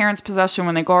in your parents' possession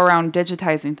when they go around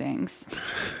digitizing things.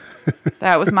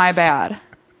 That was my bad.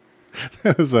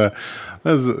 That's a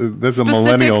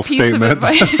millennial statement.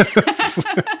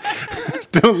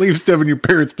 Don't leave stuff in your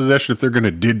parents' possession if they're going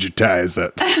to digitize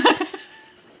it.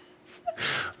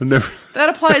 That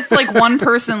applies to one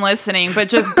person listening, but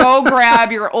just go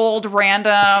grab your old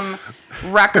random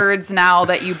records now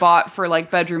that you bought for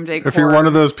bedroom decor. If you're one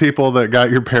of those people that got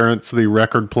your parents the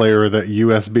record player that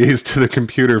USBs to the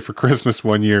computer for Christmas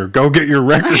one year, go get your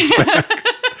records back.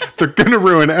 They're gonna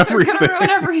ruin everything. They're gonna ruin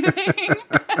everything.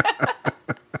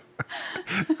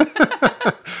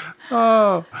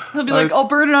 He'll be like, I'll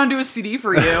burn it onto a CD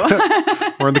for you.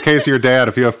 Or in the case of your dad,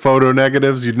 if you have photo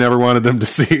negatives you'd never wanted them to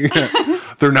see,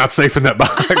 they're not safe in that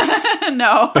box.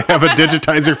 No. They have a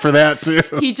digitizer for that too.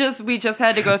 We just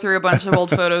had to go through a bunch of old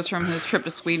photos from his trip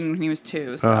to Sweden when he was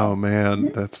 2. So. Oh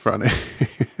man, that's funny.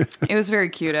 It was very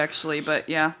cute actually, but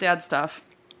yeah, dad stuff.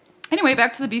 Anyway,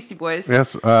 back to the Beastie Boys.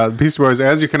 Yes, Beastie Boys,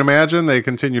 as you can imagine, they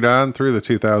continued on through the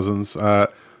 2000s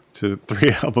to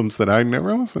 3 albums that I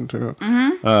never listened to.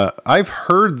 Mm-hmm. I've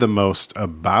heard the most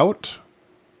about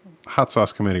Hot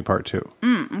Sauce Committee Part 2.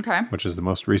 Okay. Which is the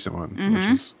most recent one, which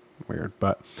is weird.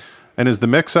 And is the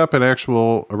mix-up an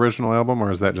actual original album,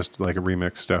 or is that just a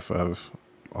remix stuff of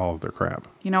all of their crap?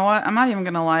 You know what? I'm not even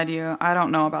going to lie to you. I don't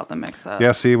know about the mix-up.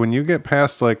 Yeah, see, when you get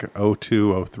past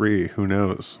 02, 03, who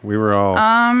knows? We were all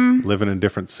living in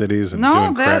different cities and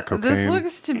doing crack cocaine. This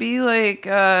looks to be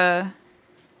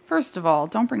first of all,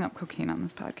 don't bring up cocaine on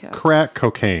this podcast. Crack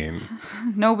cocaine.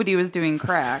 Nobody was doing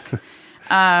crack.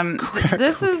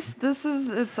 This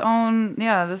is its own.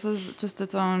 Yeah, this is just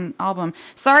its own album.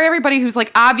 Sorry, everybody who's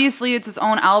like, obviously it's its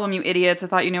own album. You idiots! I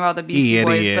thought you knew about the Beastie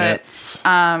Boys,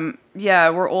 but yeah,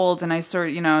 we're old, and I sort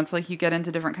of, it's like you get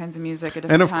into different kinds of music at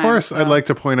different And of times, course, so. I'd like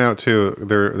to point out too,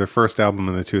 their first album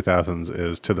in the 2000s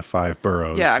is To the Five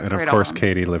Boroughs. Yeah, and of great course, album.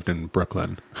 Katie lived in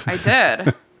Brooklyn. I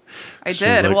did. I She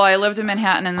was did. like- Well, I lived in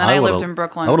Manhattan, and then I lived in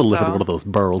Brooklyn. I would have lived so. in one of those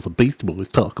boroughs the Beastie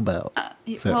Boys talk about.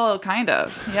 Well, kind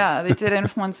of. Yeah, they did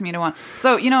influence me to want.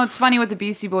 So, it's funny with the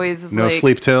Beastie Boys is No like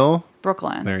Sleep Till.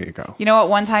 Brooklyn. There you go. You know what?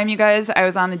 One time, you guys, I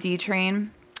was on the D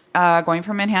train, going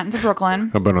from Manhattan to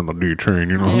Brooklyn. I've been on the D train,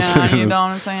 you know what I'm Yeah, saying? you know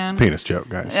what I'm saying? Penis joke,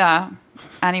 guys. Yeah.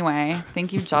 Anyway,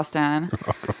 thank you, Justin.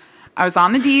 I was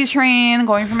on the D train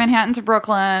going from Manhattan to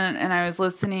Brooklyn, and I was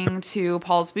listening to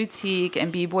Paul's Boutique,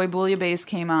 and B-Boy Bouillabaisse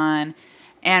came on.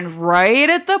 And right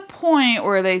at the point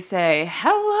where they say,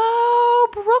 "Hello,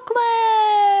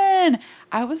 Brooklyn,"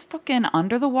 I was fucking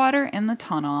under the water in the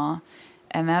tunnel.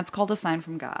 And that's called a sign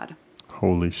from God.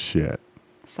 Holy shit.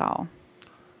 So,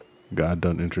 God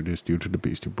done introduced you to the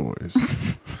Beastie Boys.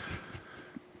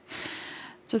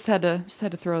 just had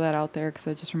to throw that out there because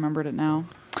I just remembered it now.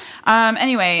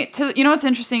 Anyway, what's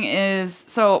interesting is,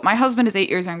 so my husband is 8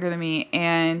 years younger than me,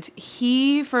 and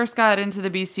he first got into the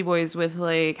Beastie Boys with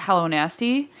like Hello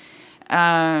Nasty.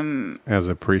 As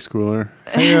a preschooler.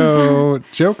 Heyo,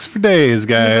 jokes for days,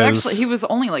 guys. He was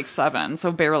only like 7,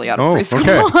 so barely out of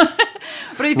preschool. Okay.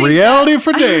 But I think Reality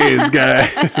for days,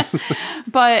 guys.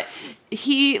 But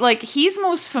he's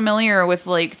most familiar with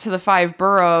like To the Five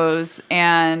Boroughs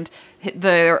and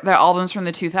the albums from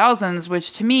the 2000s,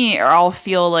 which to me all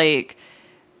feel like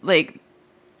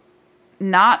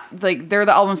not like they're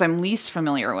the albums I'm least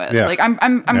familiar with. Yeah. Like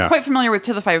I'm Yeah. quite familiar with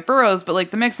To the Five Boroughs, but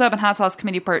like the Mix Up and Hot Sauce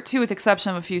Committee Part 2, with the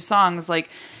exception of a few songs, like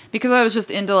because I was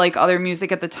just into like other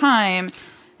music at the time.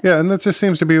 Yeah, and that just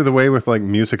seems to be the way with like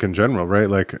music in general, right?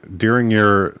 Like during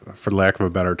your, for lack of a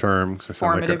better term, 'cause I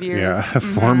sound Formative years. Yeah,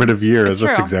 formative years. It's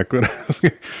That's true. exactly what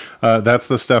I was. That's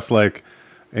the stuff like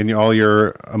in all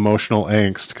your emotional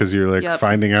angst because you're like Yep.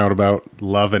 finding out about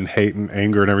love and hate and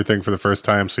anger and everything for the first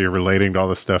time. So you're relating to all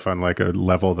this stuff on like a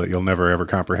level that you'll never ever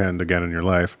comprehend again in your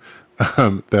life.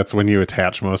 That's when you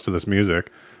attach most of this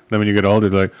music. Then when you get older,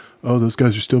 they're like, oh, those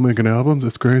guys are still making albums?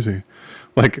 That's crazy.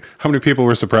 Like, how many people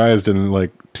were surprised in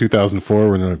like 2004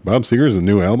 when they're like, Bob Seger's a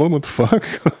new album? What the fuck?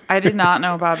 I did not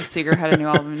know Bob Seger had a new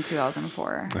album in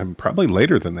 2004. I'm probably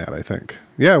later than that, I think.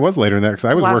 Yeah, it was later than that because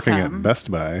I was Bless working him. at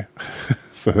Best Buy.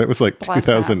 So that was like Bless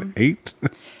 2008.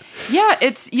 Yeah,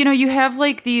 it's, you have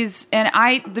like these, and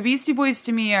the Beastie Boys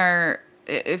to me are,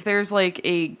 if there's like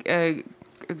a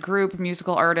group,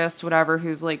 musical artist, whatever,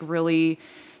 who's like really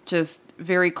just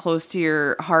very close to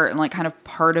your heart and like kind of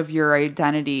part of your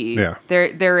identity. Yeah.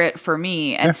 They're it for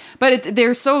me. And but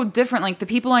they're so different. Like the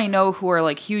people I know who are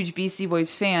like huge Beastie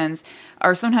Boys fans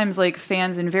are sometimes like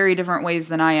fans in very different ways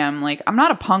than I am. Like I'm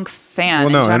not a punk fan.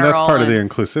 Well, no, in general, and that's part of the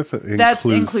inclusivity. That's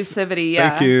inclusivity, yeah.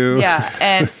 Thank you. Yeah,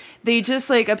 and they just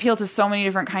like appeal to so many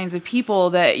different kinds of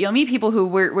people that you'll meet people who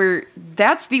were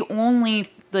that's the only,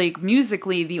 like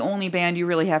musically, the only band you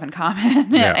really have in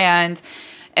common. Yeah.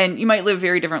 And you might live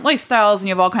very different lifestyles and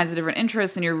you have all kinds of different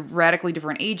interests and you're radically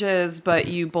different ages, but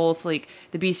you both, like,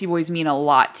 the Beastie Boys mean a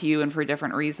lot to you and for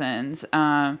different reasons.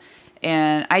 And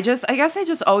I guess I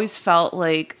just always felt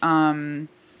like I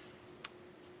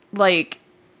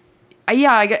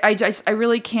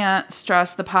really can't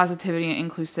stress the positivity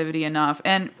and inclusivity enough.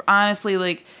 And honestly,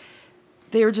 like,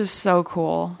 they were just so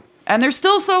cool. And they're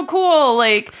still so cool.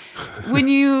 Like, when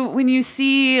you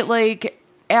see, like,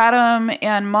 Adam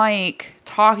and Mike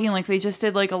talking, like, they just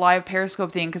did, like, a live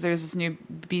Periscope thing because there's this new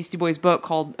Beastie Boys book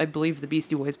called, I believe, the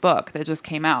Beastie Boys book that just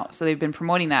came out. So they've been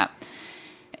promoting that.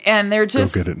 And they're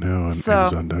just... Go get it now on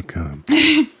Amazon.com.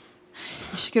 You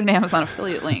should get an Amazon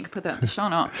affiliate link. Put that in the show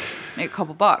notes. Make a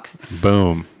couple bucks.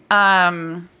 Boom.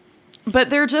 But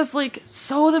they're just like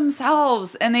so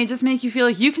themselves, and they just make you feel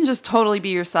like you can just totally be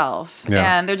yourself.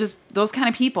 Yeah. And they're just those kind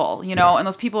of people, you know. And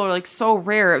those people are like so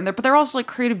rare, but they're also like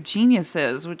creative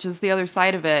geniuses, which is the other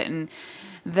side of it. And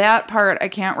that part I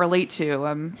can't relate to.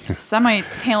 I'm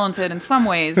semi-talented in some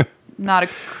ways, not a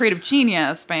creative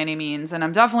genius by any means, and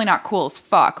I'm definitely not cool as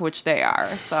fuck, which they are.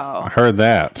 So I heard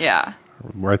that. yeah.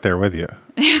 Right there with you.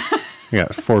 You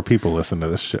got 4 people listening to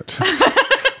this shit.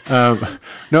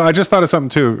 No, I just thought of something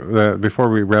too before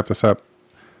we wrap this up.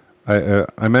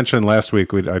 I mentioned last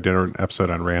week I did an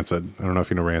episode on Rancid. I don't know if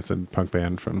you know Rancid, punk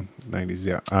band from the 90s.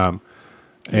 Yeah.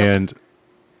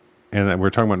 And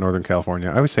we're talking about Northern California.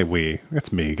 I always say we.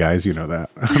 It's me, guys. You know that.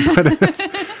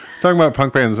 talking about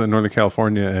punk bands in Northern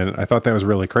California, and I thought that was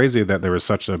really crazy that there was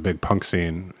such a big punk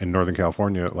scene in Northern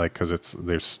California, like, because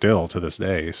there's still to this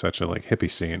day such a like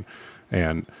hippie scene,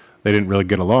 and they didn't really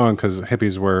get along because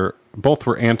hippies were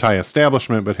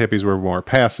anti-establishment, but hippies were more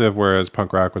passive, whereas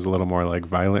punk rock was a little more like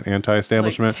violent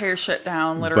anti-establishment. Like tear shit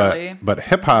down, literally. But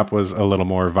hip hop was a little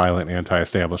more violent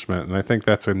anti-establishment, and I think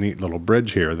that's a neat little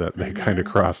bridge here that they kind of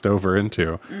crossed over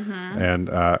into, and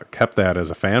kept that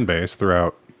as a fan base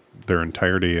throughout their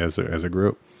entirety as a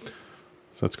group.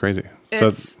 So that's crazy.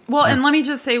 And let me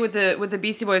just say with the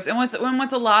Beastie Boys and with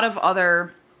a lot of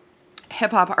other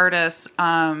hip hop artists,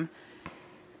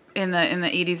 in the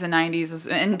 80s and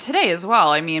 90s and today as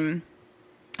well. I mean,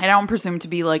 I don't presume to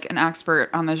be like an expert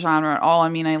on the genre at all. I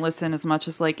mean, I listen as much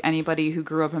as like anybody who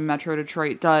grew up in Metro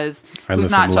Detroit does. Who's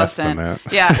not Justin?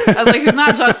 Yeah, I was like, who's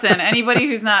not Justin? Anybody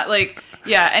who's not like,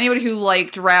 anybody who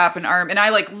liked rap and R&B, and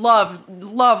I like love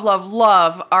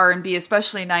R&B,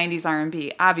 especially 90s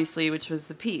R&B, obviously, which was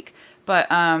the peak. But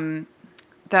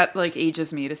that like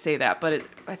ages me to say that, but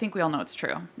I think we all know it's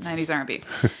true. 90s R&B.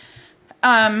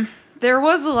 There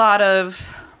was a lot of,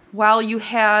 while you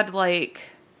had like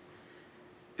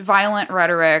violent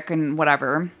rhetoric and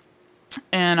whatever,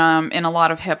 and in a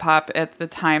lot of hip hop at the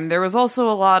time, there was also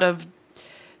a lot of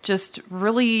just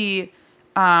really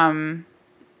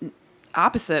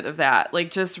opposite of that,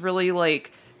 like just really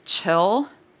like chill,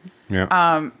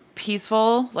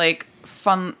 peaceful, like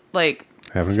fun, like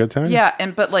having a good time. Yeah,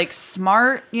 but like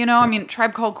smart, you know? I mean,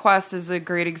 Tribe Called Quest is a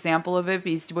great example of it.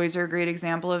 Beastie Boys are a great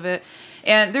example of it.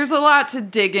 And there's a lot to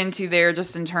dig into there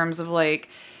just in terms of like,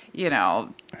 you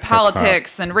know,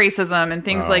 politics and racism and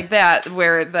things like that,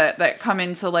 where that come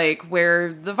into like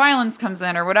where the violence comes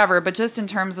in or whatever. But just in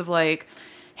terms of like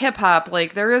hip hop,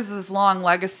 like there is this long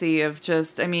legacy of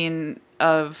just, I mean,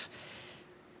 of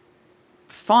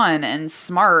fun and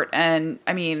smart and,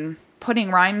 I mean,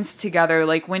 putting rhymes together.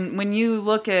 Like when you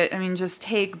look at, I mean, just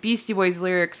take Beastie Boys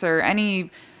lyrics or any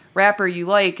rapper you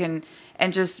like and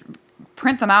just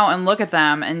print them out and look at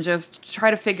them and just try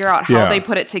to figure out how they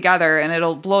put it together, and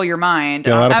it'll blow your mind.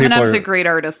 Eminem's a great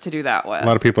artist to do that with. A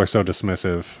lot of people are so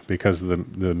dismissive because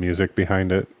of the music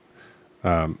behind it.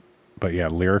 But yeah,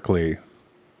 lyrically,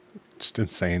 just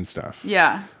insane stuff.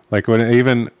 Yeah. Like when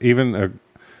even a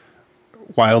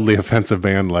wildly offensive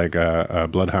band like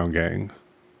Bloodhound Gang,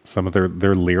 some of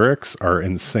their lyrics are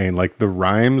insane. Like the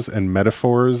rhymes and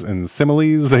metaphors and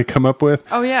similes they come up with.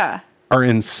 Oh yeah. Are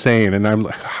insane, and I'm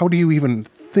like, how do you even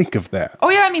think of that? Oh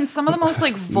yeah, I mean, some of the most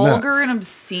like vulgar and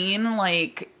obscene,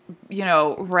 like, you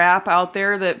know, rap out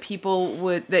there that people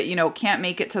that you know can't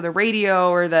make it to the radio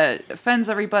or that offends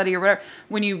everybody or whatever.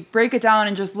 When you break it down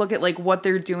and just look at like what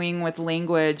they're doing with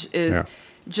language is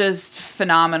just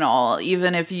phenomenal.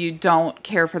 Even if you don't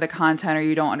care for the content or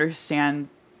you don't understand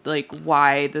like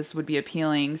why this would be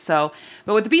appealing. So,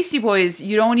 but with the Beastie Boys,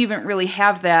 you don't even really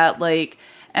have that. Like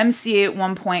MCA at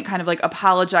one point kind of like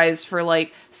apologized for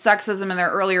like sexism in their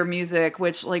earlier music,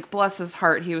 which like bless his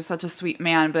heart, he was such a sweet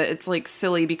man, but it's like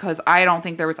silly because I don't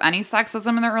think there was any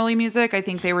sexism in their early music. I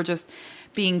think they were just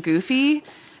being goofy,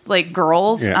 like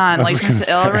Girls on License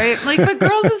to Ill, right? Like, but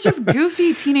Girls is just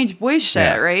goofy teenage boy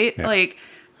shit, right? Yeah. Like,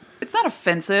 it's not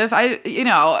offensive.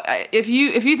 If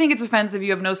you think it's offensive,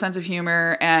 you have no sense of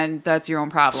humor, and that's your own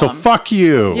problem. So fuck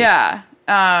you. Yeah.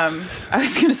 I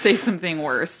was gonna say something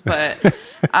worse, but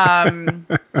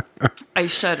I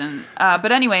shouldn't.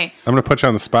 But anyway, I'm gonna put you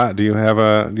on the spot. Do you have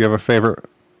a favorite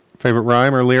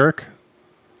rhyme or lyric?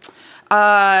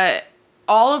 All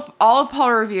of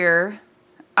Paul Revere,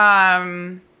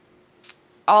 all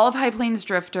of High Plains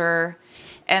Drifter,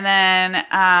 and then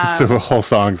so whole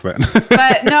songs then.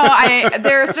 But no,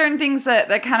 there are certain things that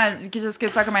kind of just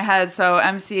get stuck in my head. So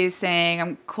MCA is saying,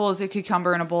 "I'm cool as a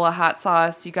cucumber in a bowl of hot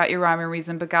sauce. You got your rhyme and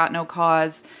reason, but got no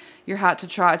cause. You're hot to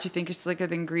trot. You think you're slicker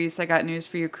than grease. I got news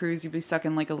for your cruise. You'll be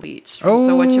sucking like a leech.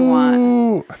 So what you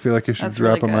want?" I feel like you should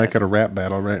drop really a mic at a rap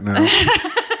battle right now.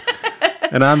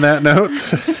 And on that note.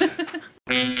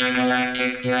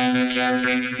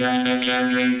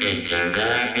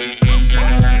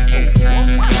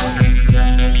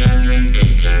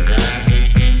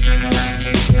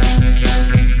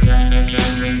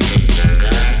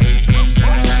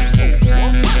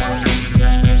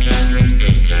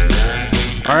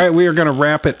 All right, we are going to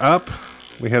wrap it up.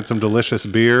 We had some delicious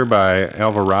beer by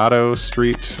Alvarado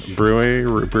Street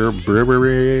Brewery.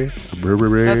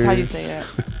 That's how you say it.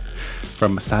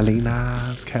 From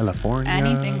Salinas, California.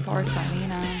 Anything for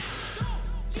Salinas.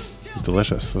 It was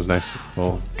delicious. It was a nice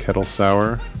little kettle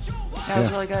sour. That was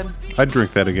really good. I'd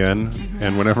drink that again,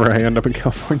 and whenever I end up in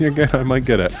California again, I might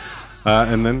get it.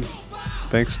 And then,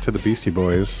 thanks to the Beastie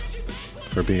Boys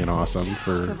for being awesome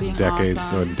for being decades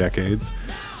awesome. and decades.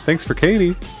 Thanks for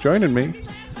Katie joining me.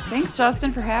 Thanks,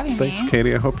 Justin, for having Thanks, me.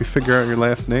 Katie. I hope you figure out your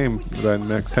last name the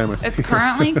next time I see It's you.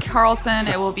 currently Carlson.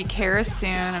 It will be Karis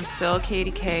soon. I'm still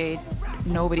Katie K.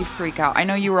 Nobody freak out. I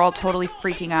know you were all totally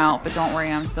freaking out, but don't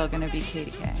worry, I'm still going to be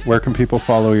Katie K. Where can people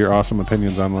follow your awesome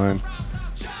opinions online?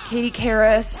 Katie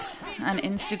Karis on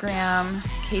Instagram,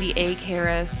 Katie A.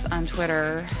 Karis on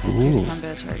Twitter. Ooh. Dude, some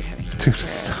bitch already having Katie Dude,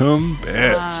 Karis. some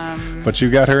bitch. But you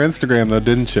got her Instagram, though,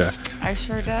 didn't you? I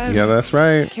sure did. Yeah, that's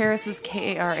right. Karis is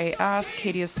Karas.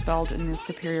 Katie is spelled in a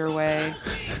superior way.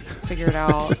 Figure it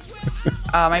out.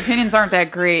 My opinions aren't that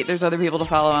great. There's other people to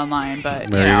follow online, but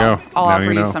There you go. I'll Now offer you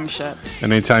you know. some shit.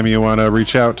 Anytime you want to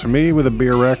reach out to me with a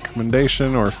beer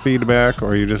recommendation or feedback,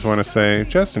 or you just want to say,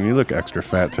 Justin, you look extra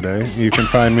fat today, you can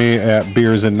find me at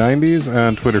Beers and 90s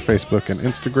on Twitter, Facebook, and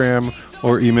Instagram,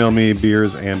 or email me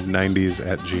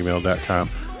beersand90s@gmail.com.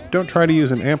 Don't try to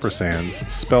use an ampersand.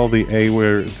 Spell the A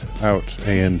word out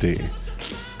A-N-D,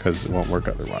 because it won't work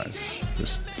otherwise.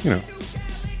 Just, we'll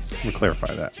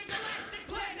clarify that.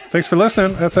 Thanks for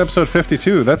listening. That's episode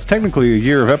 52. That's technically a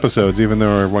year of episodes, even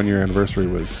though our 1 year anniversary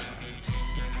was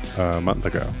a month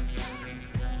ago.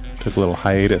 Took a little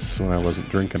hiatus when I wasn't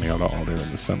drinking at all during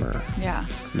the summer. Yeah.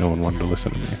 No one wanted to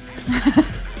listen to me.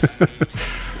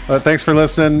 Thanks for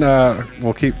listening.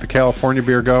 We'll keep the California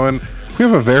beer going. We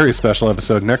have a very special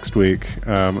episode next week.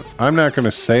 I'm not going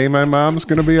to say my mom's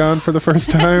going to be on for the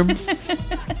first time.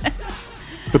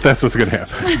 But that's what's going to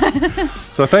happen.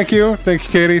 So thank you. Thank you,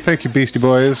 Katie. Thank you, Beastie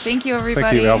Boys. Thank you, everybody.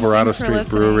 Thank you, Alvarado Thanks for Street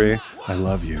listening. Brewery. I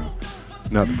love you.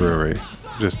 Not the brewery,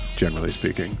 just generally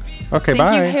speaking. Okay, Thank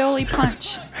bye. you, Haley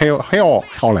Punch.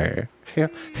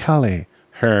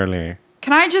 Hurley.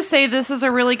 Can I just say this is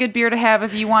a really good beer to have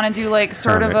if you want to do like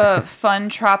sort of a fun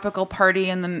tropical party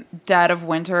in the dead of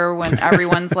winter when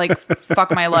everyone's like,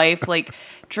 fuck my life. Like,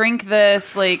 drink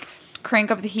this, like,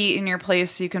 crank up the heat in your place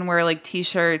so you can wear like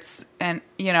t-shirts and,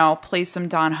 play some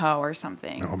Don Ho or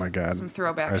something. Oh my God. Some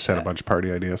throwback I just had a shit. bunch of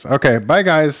party ideas. Okay, bye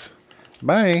guys.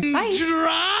 Bye. Bye.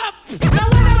 Drop. Now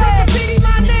when I make a beat,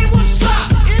 my name was Slop.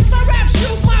 If I rap,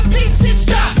 shoot my beats and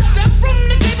stop.